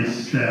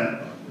obvious that,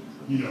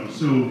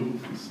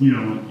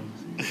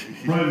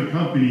 private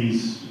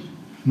companies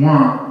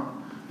want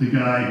the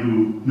guy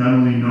who not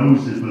only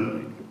knows it,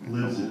 but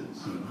lives it.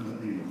 So,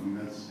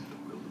 that's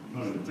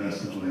probably the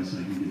best advice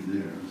I can give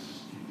there, is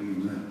just keep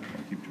doing that.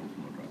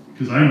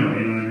 Because I know,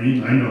 you know what I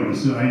mean? I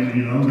notice it,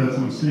 that's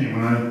what I'm saying.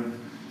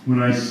 When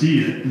I see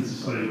it, it's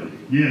just like,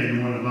 yeah,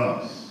 you're one of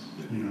us,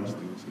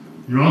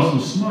 You're also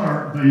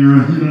smart, but you're,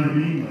 you know what I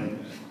mean? Like,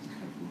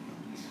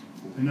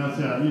 and that's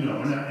that,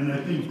 and I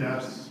think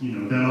that's,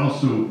 that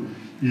also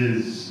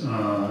is,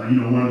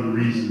 one of the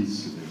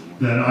reasons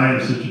that I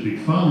have such a big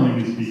following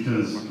is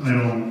because I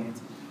don't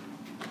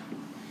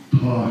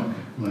talk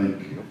like,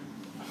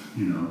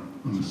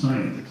 I'm a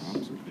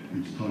scientist. I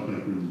just talk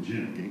like we're in the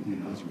gym,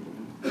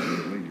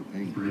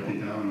 break it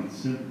down and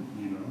simple,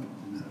 and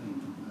that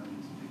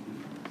makes a big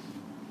difference.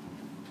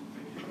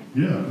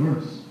 Yeah, of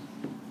course.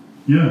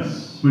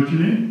 Yes. What's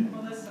your name?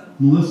 Melissa.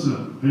 Melissa.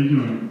 How you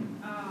doing?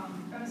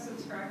 Been a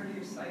subscriber to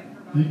your site for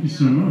about Thank a you year.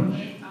 so much.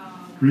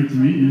 Great to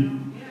meet you. Yeah,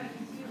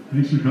 you too.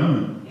 Thanks for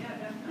coming. Yeah,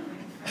 definitely.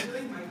 I'm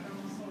doing micro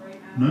muscle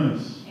right now.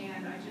 Nice.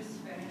 And I just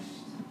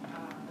finished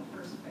the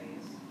first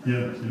phase.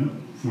 Yeah, yeah.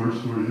 Force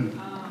for you.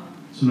 Um,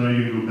 So now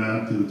you're gonna go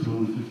back to the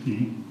 12 to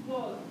 15.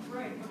 well,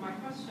 right, but my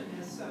question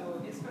is,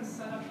 so it's been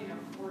set up,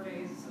 4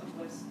 days of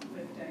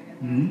lifting and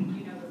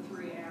Mhm. then, the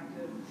 3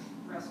 active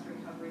rest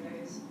recovery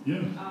days. Yeah.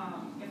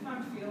 If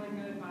I'm feeling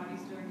good,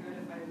 body's doing good,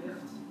 if I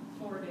lift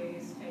 4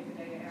 days, take a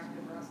day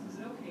active rest, is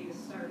it okay to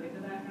start into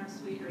that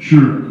next week? Or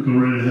Sure. Go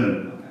right ahead.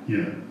 Okay.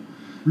 Yeah.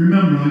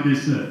 Remember, like I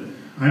said,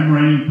 I'm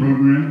writing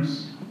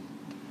programs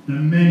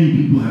that many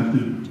people have to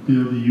be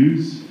able to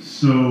use.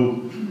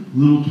 So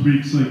little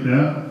tweaks like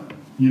that,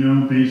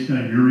 based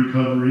on your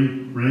recovery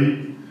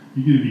rate,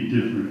 you're going to be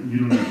different. You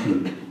don't have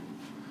to,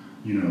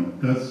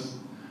 that's,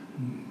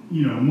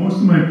 most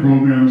of my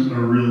programs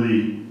are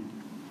really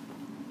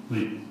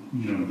like,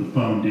 the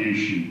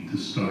foundation to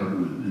start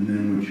with. And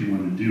then what you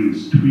want to do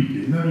is tweak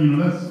it. Now,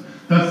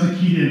 that's the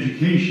key to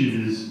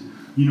education is,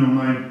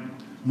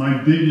 my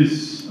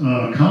biggest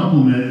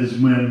compliment is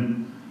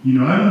when,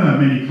 I don't have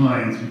many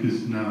clients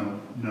because now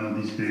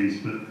these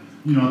days, but,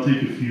 I'll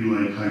take a few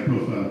like high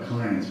profile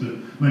clients, but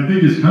my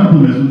biggest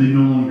compliment is when they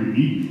no longer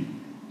need me.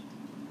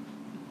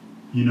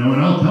 And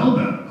I'll tell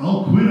them,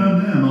 I'll quit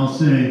on them. I'll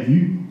say,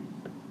 you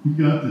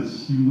got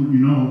this. You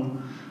know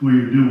what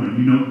you're doing.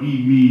 You don't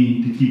need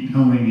me to keep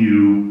telling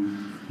you,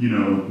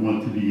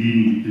 what to be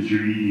eating because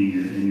you're eating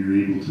it and you're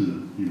able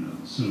to,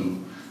 so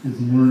it's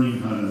learning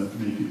how to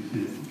make it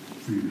fit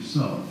for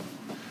yourself.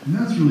 And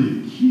that's really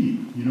the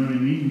key, you know what I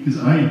mean? Because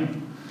I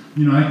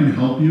can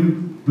help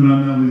you, but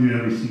I'm not with you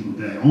every single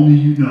day.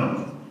 Only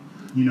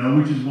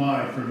which is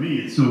why for me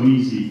it's so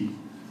easy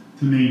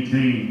to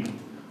maintain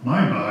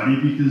my body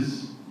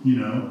because,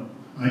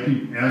 I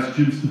can ask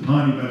Jim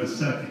Stepani by the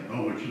second,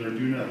 oh, what should I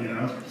do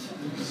now,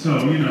 So,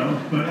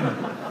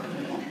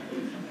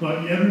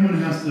 but everyone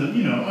has to,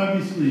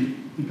 obviously,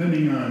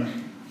 depending on,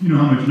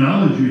 how much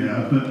knowledge you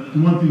have, but the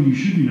one thing you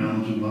should be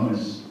knowledgeable about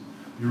is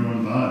your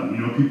own body.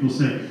 People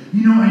say,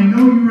 I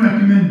know you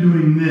recommend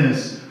doing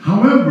this.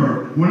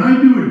 However, when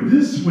I do it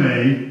this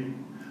way,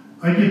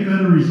 I get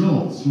better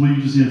results. Well,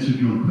 you just answered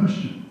your own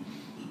question.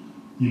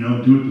 Do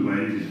it the way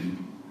you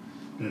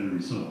get better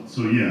results.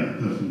 So yeah,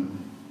 definitely.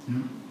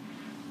 Yeah.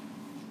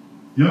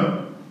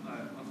 Yeah. Hi,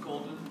 I'm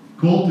Colton.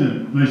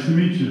 Colton, nice to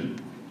meet you.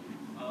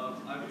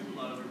 I've used a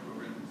lot of your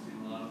programs and seen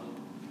a lot of them.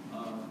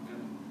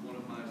 And one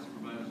of my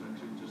supervisors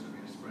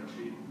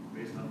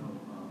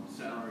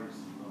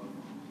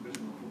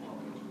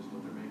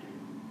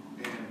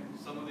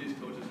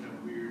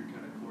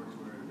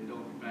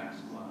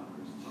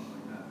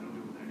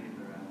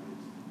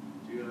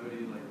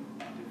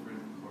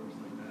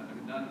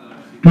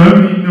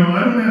I mean, no,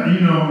 I don't have,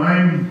 you know,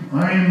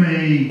 I'm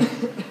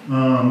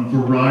a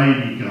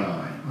variety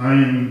guy. I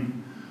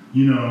am,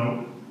 you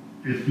know,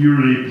 if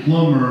you're a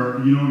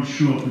plumber, you don't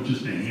show up with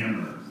just a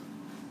hammer,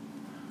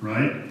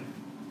 right?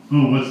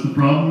 Oh, what's the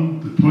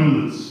problem? The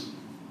toilet's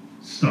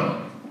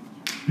stuck.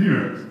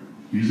 Here,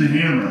 use a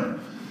hammer.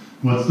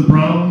 What's the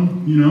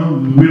problem? You know,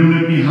 we don't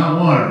have any hot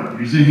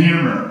water. Use a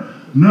hammer.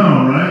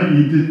 No, right?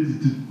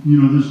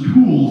 You know, there's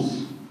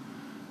tools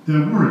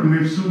that work, and we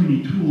have so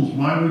many tools.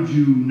 Why would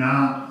you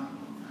not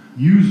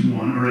use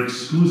one or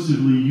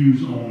exclusively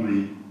use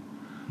only,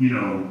 you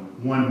know,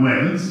 one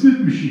way? Like the Smith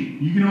machine.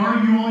 You can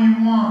argue all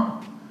you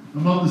want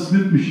about the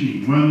Smith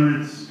machine,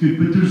 whether it's good,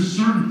 but there's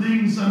certain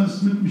things on the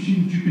Smith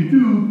machine that you can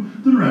do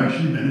that are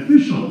actually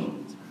beneficial.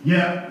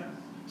 Yeah.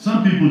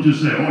 Some people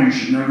just say, oh, you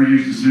should never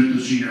use the Smith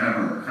machine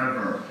ever,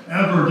 ever,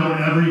 ever. Don't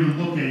ever even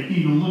look at it. You can't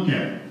even look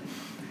at it.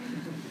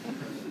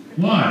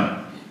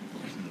 Why?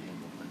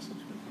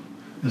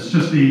 That's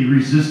just a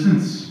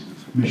resistance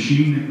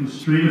machine that goes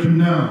straight up and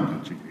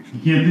down.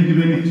 You can't think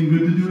of anything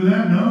good to do with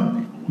that?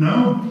 No?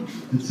 No?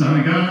 It's on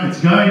a guy,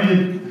 it's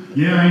guided.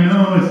 Yeah, I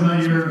know, it's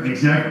not your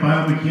exact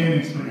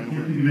biomechanics, but you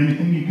can't think of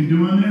anything you can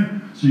do on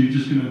there? So you're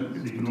just gonna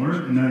ignore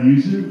it and not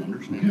use it?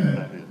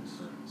 Okay.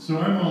 So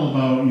I'm all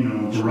about, you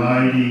know,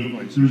 variety.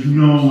 There's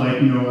no,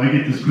 like, you know, I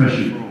get this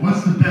question,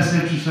 what's the best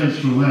exercise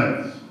for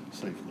legs?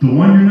 The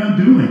one you're not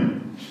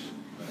doing.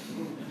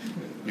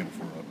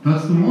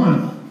 That's the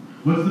one.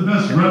 What's the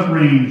best rep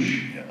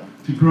range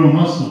to grow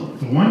muscle?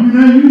 The one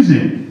you're not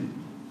using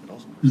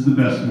is the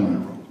best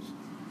one.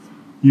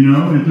 You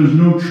know, if there's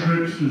no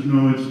tricks, it's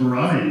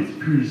variety, it's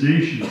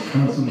periodization, it's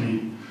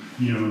constantly,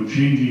 you know,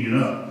 changing it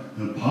up.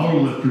 The power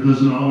lifter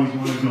doesn't always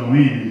want to go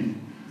in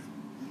and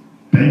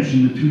bench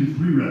in the 2 to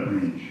 3 rep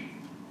range.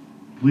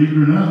 Believe it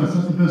or not, that's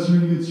not the best way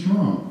to get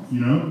strong, you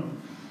know?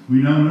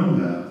 We now know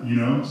that, you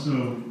know?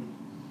 So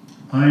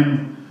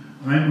I'm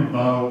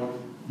about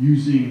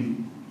using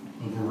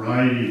a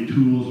variety of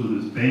tools, whether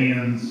it's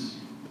bands,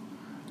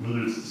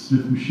 whether it's the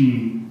Smith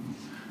machine,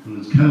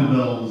 whether it's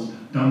kettlebells,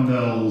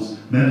 dumbbells,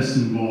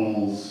 medicine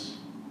balls,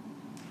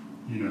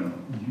 you know,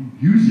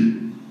 use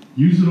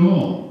it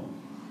all.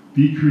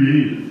 Be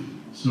creative.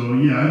 So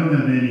yeah, I don't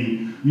have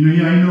any, you know,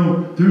 yeah, I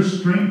know there's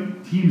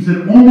strength teams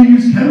that only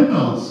use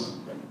kettlebells.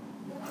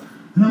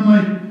 And I'm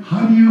like,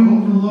 how do you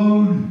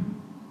overload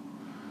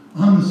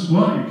on the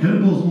squat? Your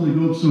kettlebells only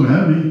go up so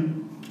heavy.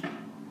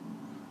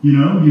 You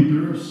know,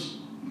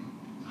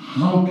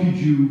 how could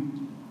you,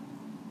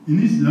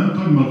 I'm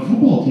talking about a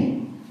football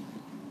team.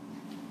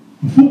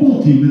 A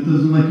football team that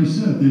doesn't, like you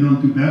said, they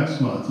don't do back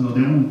squats. You know,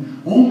 they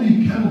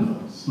only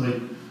kettlebells.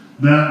 Like,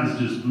 that is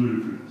just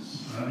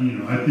ludicrous. You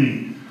know, I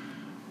think,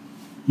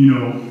 you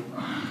know,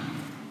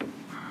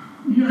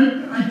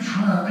 I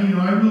try, you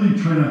know, I really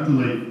try not to,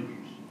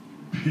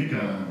 like, pick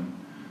on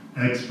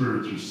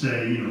experts or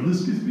say, you know,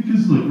 this is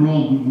because, look, we're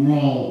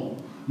all,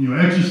 you know,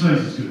 exercise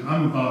is good.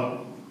 I'm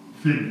about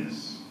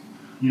fitness.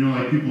 You know,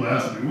 like people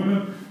ask me,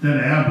 what that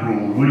ab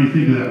roller, what do you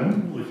think of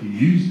that? Well, if you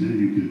used it,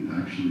 you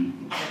could actually,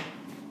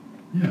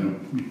 yeah,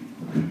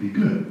 it could be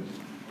good.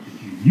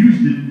 If you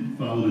used it,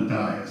 follow the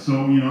diet.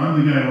 So, you know,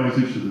 I'm the guy who always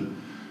looks for the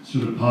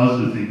sort of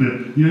positive thing.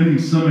 But, you know, I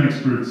think some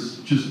experts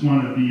just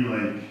want to be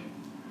like,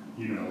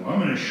 you know, I'm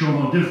going to show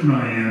how different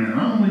I am, and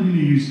I'm only going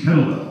to use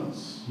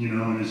kettlebells, you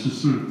know, and it's just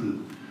sort of the,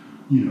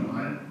 you know,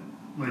 I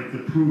like the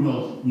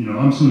prove, you know,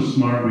 I'm so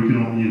smart, we can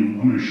only, you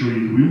know, I'm going to show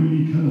you that we only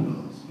need kettlebells.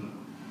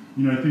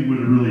 You know, I think what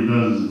it really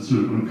does is it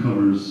sort of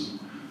uncovers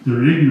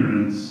their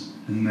ignorance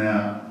in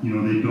that, you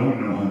know, they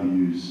don't know how to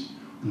use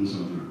those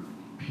other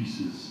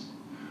pieces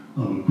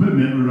of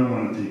equipment or don't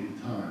want to take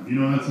the time. You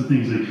know, that's the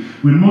thing. Is like,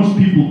 when most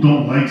people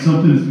don't like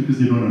something, it's because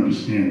they don't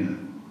understand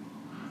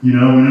it. You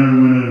know,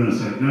 whenever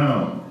it's like,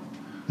 no,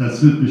 that's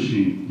Smith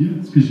machine. Yeah,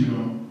 it's because you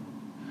don't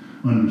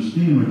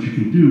understand what you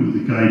can do with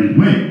the guided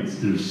weights.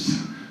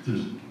 There's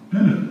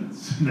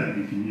benefits that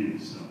you can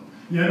use. So,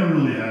 yeah, I don't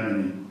really have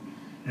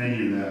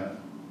any of that.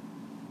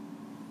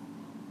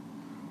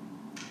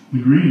 The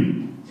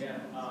green. Yeah,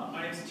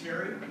 my name's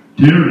Terry.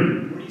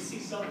 Terry. Where do you see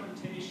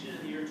supplementation in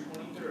the year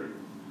 2030?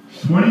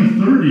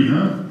 2030,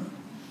 huh?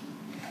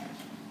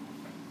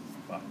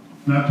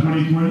 Not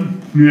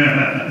 2020?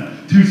 Yeah,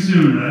 too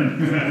soon, right?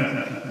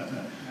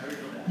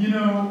 You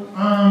know,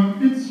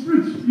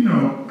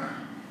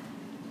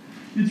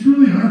 it's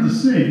really hard to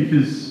say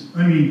because,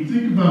 I mean,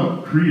 think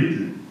about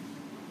creatine,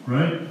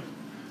 right?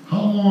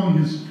 How long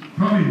is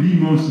probably the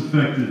most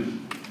effective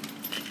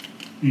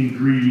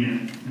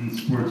ingredient in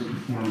sports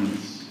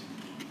performance,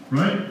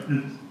 right?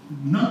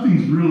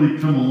 Nothing's really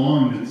come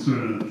along that sort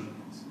of,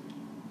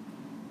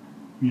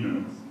 you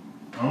know,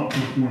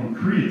 outperformed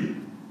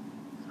creatine.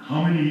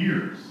 How many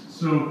years?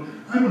 So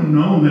I don't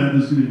know that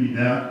there's going to be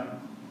that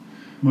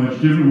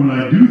much different. What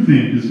I do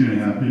think is going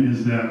to happen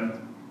is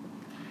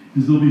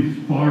there'll be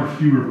far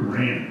fewer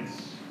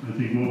brands. I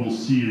think what we'll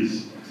see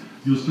is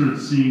you'll start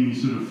seeing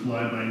these sort of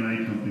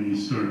fly-by-night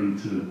companies starting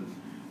to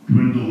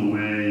dwindle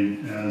away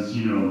as,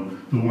 you know,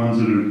 the ones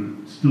that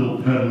are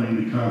still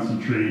peddling the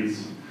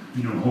concentrates,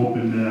 you know,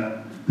 hoping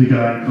that the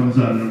guy comes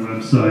on their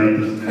website,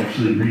 doesn't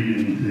actually read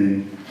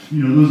anything.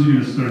 You know, those are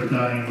gonna start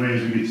dying away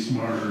as we get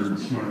smarter and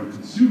smarter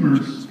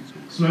consumers.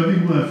 So I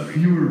think we'll have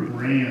fewer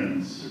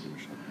brands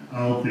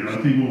out there. I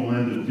think what we'll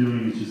end up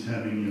doing is just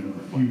having, you know,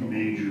 a few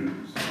major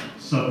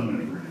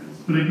supplement brands.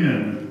 But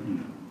again, you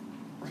know,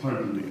 it's hard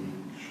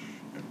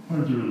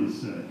to really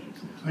say.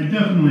 I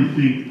definitely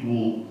think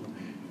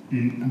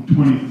in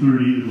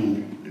 2030, it'll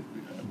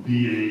be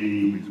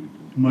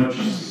a much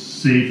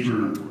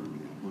safer,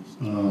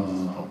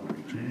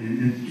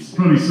 it's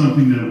probably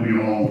something that we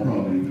all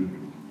probably would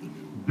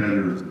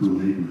better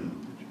relate with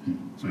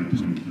by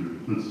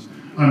 2030.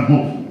 I'm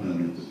hopeful that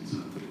it's,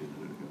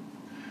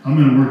 I'm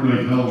gonna work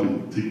like hell to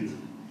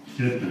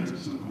get there,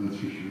 so that's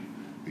for sure.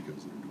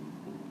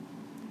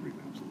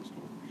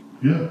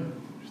 Yeah.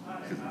 Hi,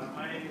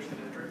 my name is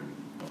Edward.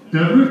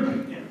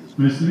 Deverick? Yes.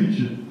 Nice to meet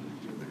you.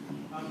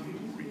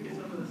 Could you get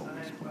some of the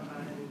science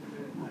behind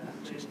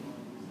it?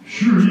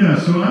 Sure, yeah.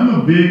 So I'm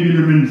a big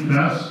intermittent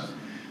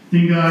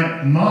fasting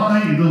guy.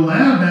 The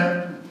lab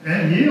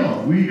at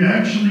Yale, we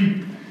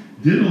actually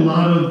did a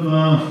lot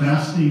of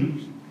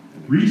fasting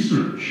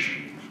research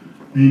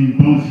in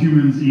both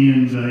humans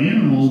and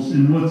animals.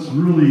 And what's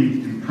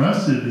really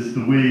impressive is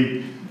the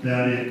way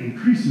that it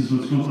increases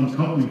what's called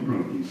uncoupling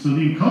proteins. So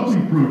the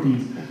uncoupling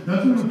proteins,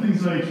 that's one of the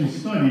things I actually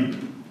studied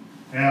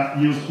at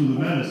Yale School of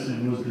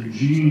Medicine, was the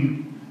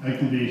gene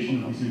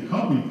activation of these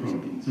uncoupling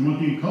proteins. And what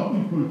the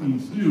uncoupling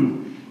proteins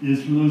do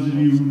is, for those of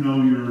you who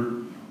know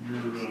your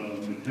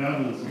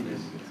metabolism,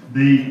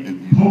 they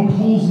poke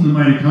holes in the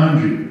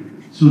mitochondria.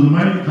 So the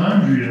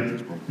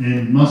mitochondria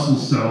in muscle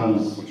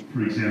cells,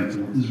 for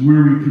example, is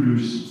where we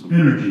produce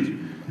energy.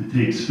 It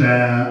takes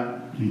fat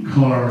and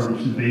carbs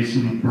and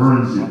basically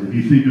burns it. If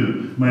you think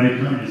of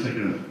mitochondria, it's like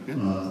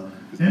a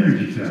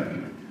energy factory.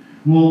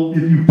 Well,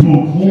 if you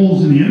poke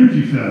holes in the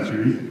energy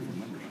factory,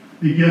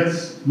 it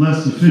gets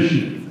less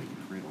efficient.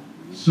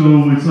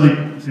 So it's like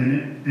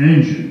an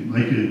engine,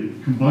 like a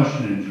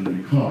combustion engine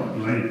in a car,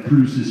 right? It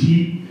produces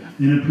heat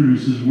and it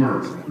produces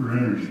work or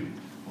energy.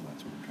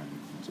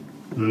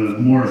 The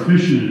more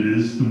efficient it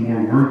is, the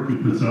more work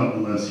it puts out,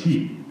 the less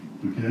heat,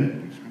 okay?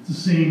 It's the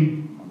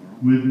same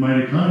with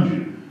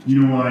mitochondria.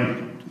 You know why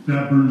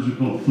fat burners are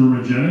called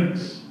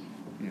thermogenics?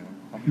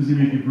 Because they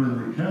make you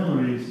burn more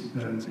calories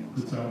that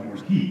puts out more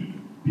heat,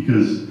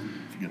 because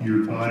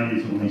your body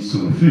is only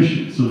so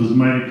efficient. So those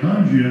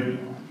mitochondria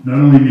not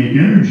only make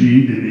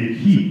energy, they make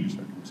heat.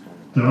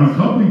 The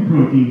uncoupling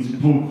proteins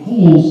poke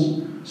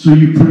holes so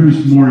you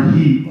produce more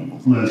heat,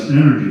 less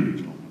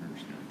energy.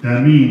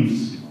 That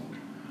means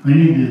I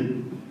need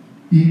to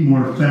eat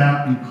more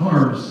fat and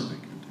carbs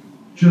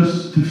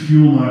just to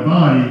fuel my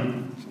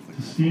body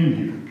to stand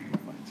here.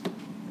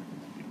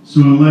 So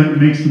it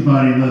makes the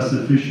body less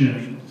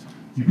efficient.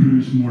 You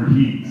produce more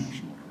heat.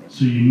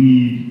 So you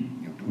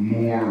need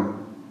more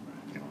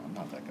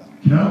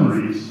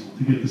calories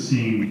to get the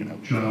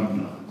same job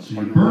done. So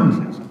you burn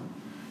more.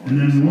 And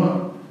then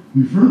what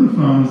we further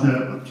found is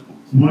that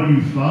what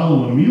you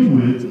follow a meal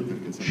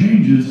with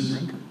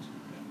changes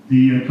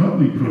the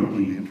uncoupling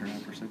protein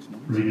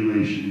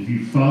regulation. If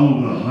you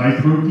follow a high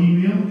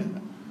protein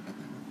meal,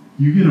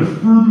 you get a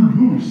further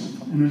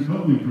boost in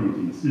uncoupling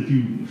proteins. If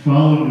you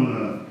follow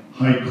a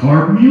high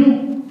carb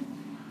meal,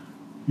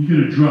 you get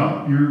a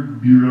drop.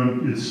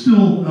 It's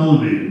still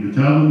elevated.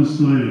 Metabolism is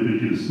still elevated, but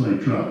you get a slight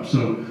drop.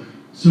 So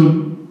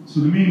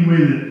the main way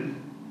that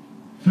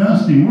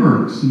fasting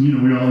works,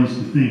 and we all used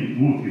to think,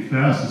 well, if you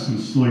fast, it's going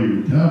to slow your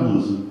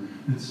metabolism.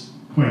 It's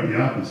quite the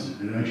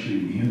opposite. It actually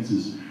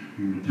enhances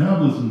your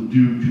metabolism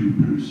due to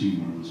producing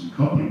more of those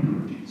uncoupling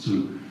proteins. So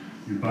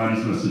your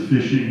body's less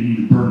efficient. You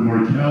need to burn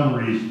more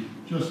calories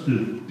just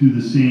to do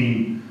the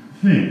same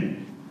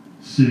thing.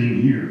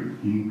 Sitting here,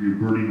 you're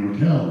burning more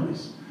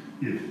calories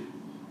if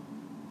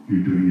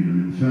you're doing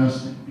intermittent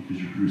fasting,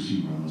 because you're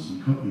producing more of those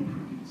uncoupling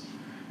proteins.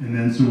 And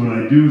then so what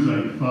I do is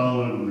I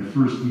follow it with my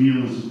first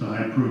meal is just a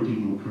high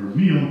protein, low carb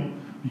meal,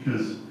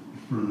 because it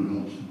further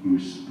helps to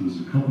boost those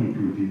uncoupling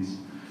proteins.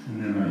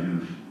 And then I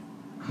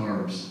have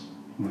carbs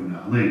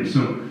later.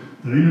 So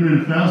the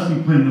intermittent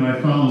fasting plan that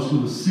I follow is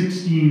called a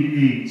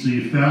 16-8. So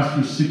you fast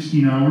for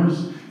 16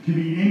 hours. It can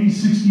be any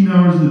 16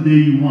 hours of the day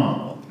you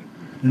want.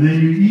 And then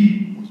you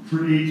eat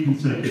for 8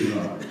 consecutive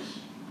hours.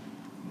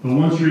 But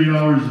once your 8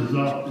 hours is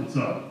up, it's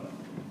up.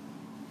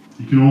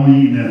 You can only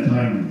eat in that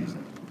time window.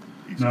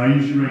 Now I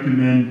usually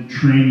recommend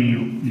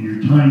training in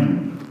your time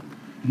window.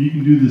 And you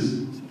can do this,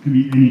 it can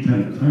be any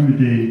time of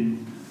day,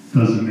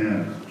 doesn't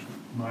matter.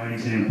 My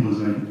example is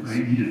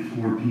I eat at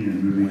 4 p.m.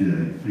 every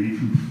day. I eat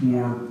from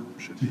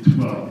 4 to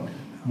 12.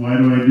 Why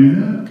do I do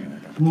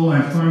that? Well,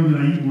 I find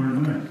that I eat more at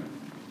night.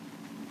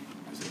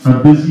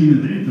 I'm busy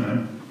in the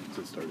daytime.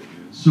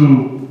 So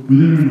with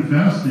intermittent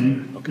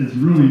fasting, it's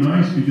really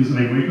nice because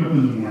I wake up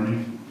in the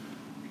morning.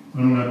 I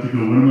don't have to go,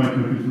 what am I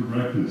cooking for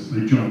breakfast?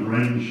 I jump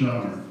right in the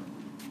shower.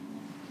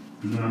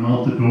 And then I'm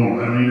out the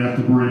door. I don't even have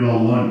to worry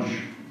about lunch.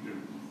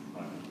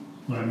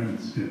 5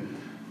 minutes, good.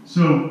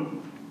 So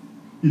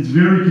it's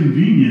very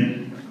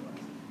convenient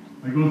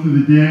I go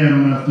through the day, I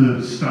don't have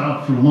to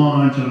stop for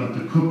lunch, I don't have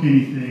to cook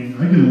anything,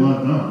 I get a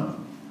lot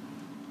done.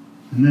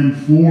 And then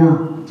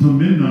 4 till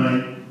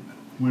midnight,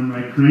 when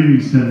my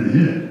cravings tend to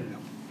hit,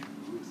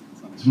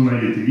 it's when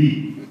I get to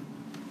eat.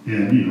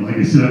 And, you know, like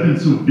I said, I've been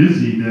so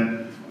busy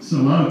that so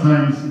a lot of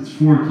times it's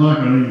 4 o'clock,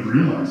 I don't even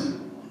realize it.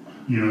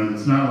 You know,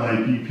 it's not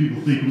like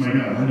people think, oh my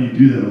God, how do you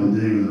do that all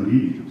day without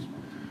eating?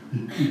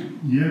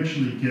 You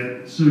actually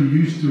get so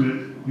used to it,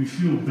 you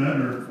feel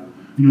better.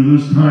 You know,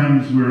 those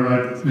times where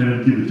I've got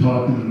to give a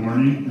talk in the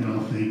morning and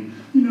I'll think,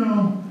 you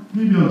know,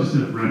 maybe I'll just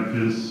have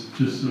breakfast,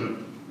 just so,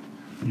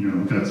 you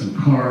know, got some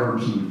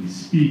carbs, I'm going to be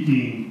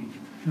speaking.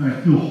 And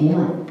I feel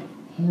horrible.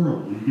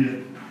 You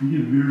get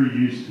very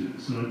used to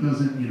it. So it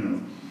doesn't, you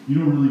know, you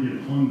don't really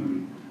get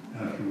hungry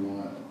after a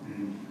while.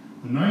 And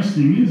the nice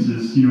thing is,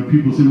 you know,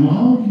 people say, well,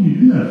 how long can you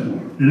do that for?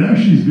 It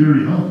actually is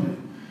very healthy.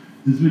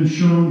 It's been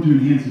shown to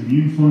enhance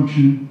immune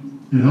function.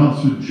 It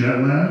helps with jet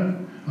lag.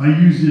 I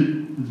use it,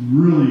 it's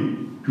really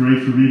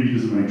great for me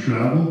because of my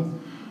travel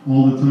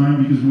all the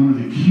time, because one of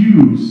the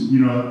cues, you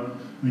know,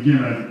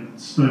 again, I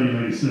studied,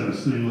 like I said, I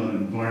studied a lot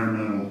of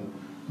environmental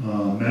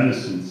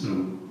medicine,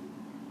 so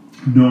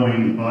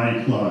knowing the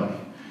body clock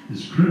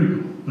is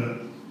critical,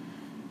 but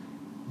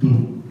the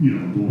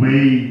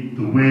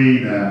way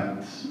that, I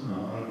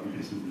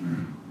guess I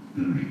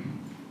better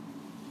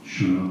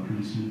shut up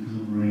pretty soon because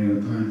I'm running out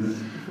of time,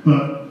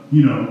 but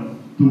you know,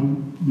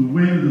 the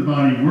way that the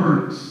body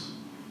works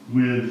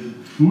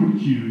with food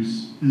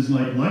cues is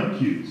like light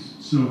cues.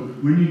 So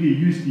when you get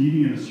used to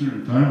eating at a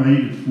certain time, I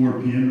eat at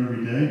 4 p.m.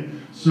 every day.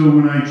 So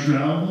when I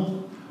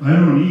travel, I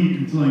don't eat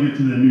until I get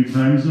to the new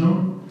time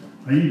zone.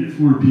 I eat at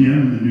 4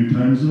 p.m. in the new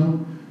time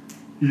zone.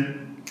 It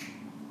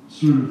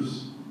sort of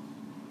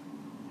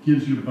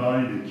gives your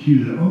body the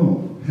cue that,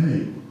 oh,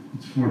 hey,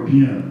 it's 4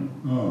 p.m.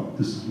 Oh,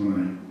 this is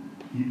when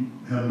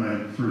I have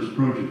my first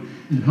protein.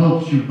 It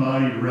helps your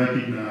body to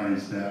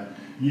recognize that,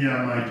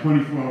 yeah, my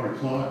 24-hour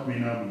clock may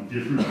not be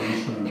different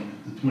based on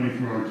the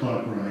 24-hour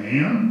clock where I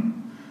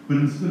am, but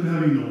instead of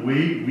having to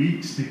wait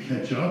weeks to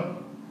catch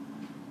up,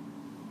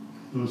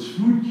 those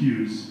food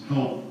cues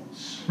help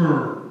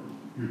spur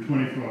your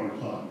 24-hour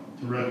clock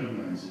to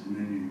recognize it, and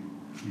then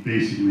you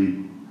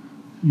basically,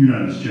 you're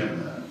not as jet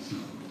lagged. So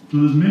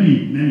there's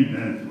many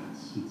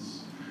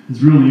benefits.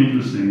 It's really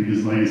interesting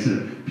because, like I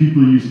said,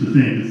 people used to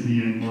think it's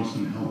the most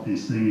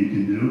unhealthiest thing you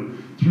can do.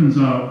 Turns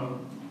out,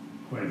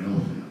 quite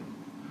healthy.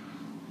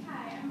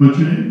 Hi. What's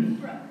your name?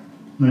 Brooke.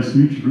 Nice to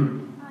meet you, Brooke.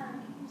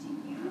 Do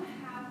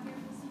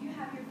you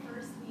have your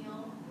first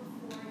meal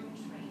before you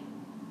train?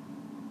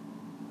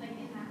 Like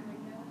in that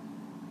window?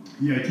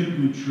 Yeah, I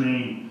typically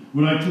train.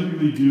 What I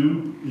typically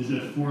do is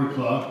at 4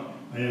 o'clock,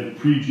 I have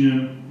pre-gym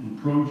and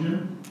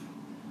pro-gym,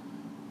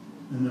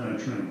 and then I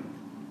train.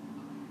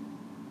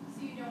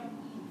 So you don't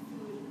eat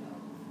food though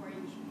before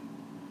you train?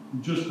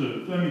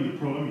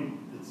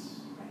 It's,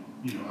 Right.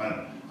 you know,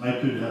 I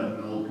could have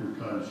milk or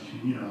cottage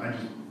cheese, you know, I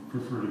just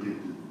prefer to get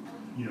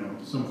you know,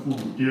 some form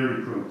of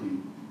dairy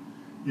protein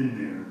in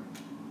there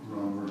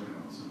around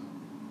workouts. So.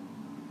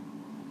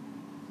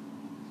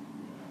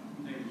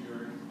 Thank you,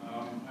 Jerry. I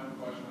have a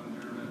question on the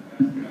intermittent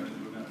fasting. I've been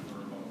doing that for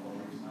about 4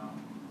 weeks now.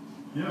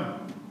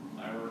 Yeah.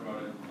 I work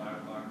out at 5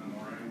 o'clock in the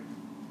morning,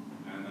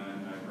 and then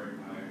I break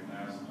my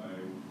fast.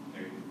 I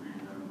take the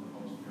pre-gym and the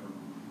post-gym.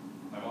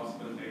 I've also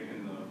been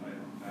taking my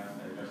fast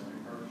digesting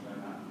approach.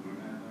 I'm not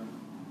doing that then.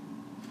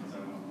 Since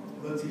I went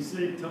Let's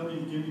see, give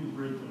me the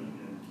breakdown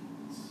again.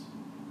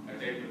 I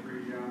take the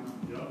pre-gym.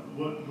 Yeah.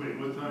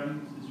 What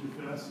time is your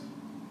fast?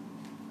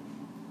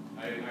 I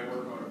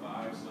work out at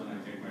 5, so then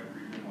I take my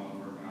pre-gym while I'm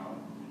working out.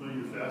 Oh,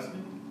 you're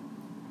fasting?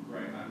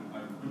 Right.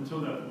 I'm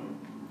Until that point.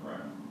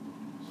 correct.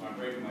 So I'm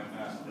breaking my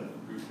fast at the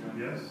pre-gym.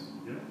 Yes.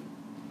 Yeah.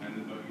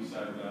 But you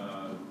said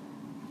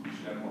you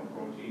should have more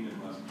protein and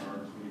less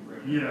carbs when you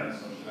break it.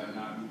 Yes. So should I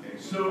not be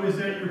taking? So is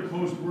that your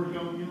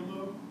post-workout meal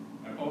though?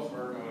 My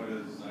post-workout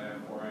is I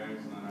have 4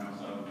 eggs and then I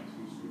also have 2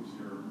 scoops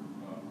here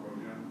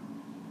protein,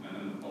 and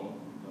then the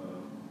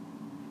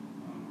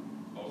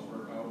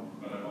post-workout.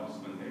 But I've also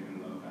been taking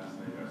the fast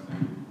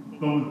digesting.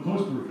 But with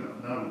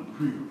post-workout, not with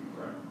pre-workout.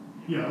 Correct.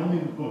 Yeah, only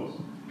the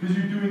post. Because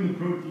you're doing the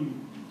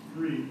protein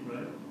free,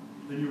 right?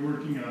 Then you're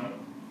working out.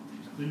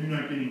 Then you're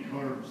not getting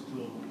carbs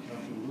till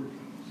after the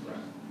workout. So,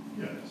 Correct.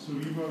 yeah, so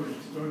you've already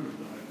started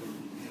the high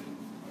protein meal.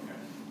 Okay.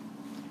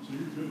 So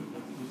you're good.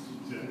 That's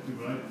exactly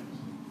what I do.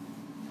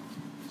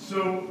 So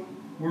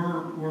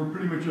we're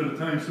pretty much out of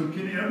time. So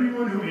can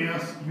everyone who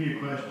asked me a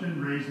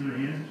question raise their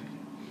hand?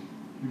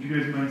 Would you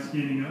guys mind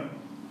standing up?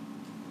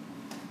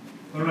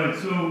 All right,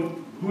 so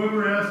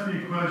whoever asked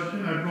me a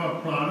question, I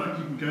brought product.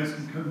 You guys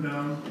can come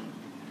down.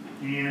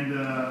 And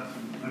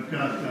I've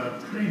got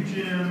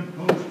pre-gym,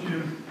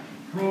 post-gym,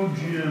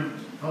 pro-gym.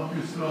 Help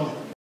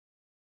yourself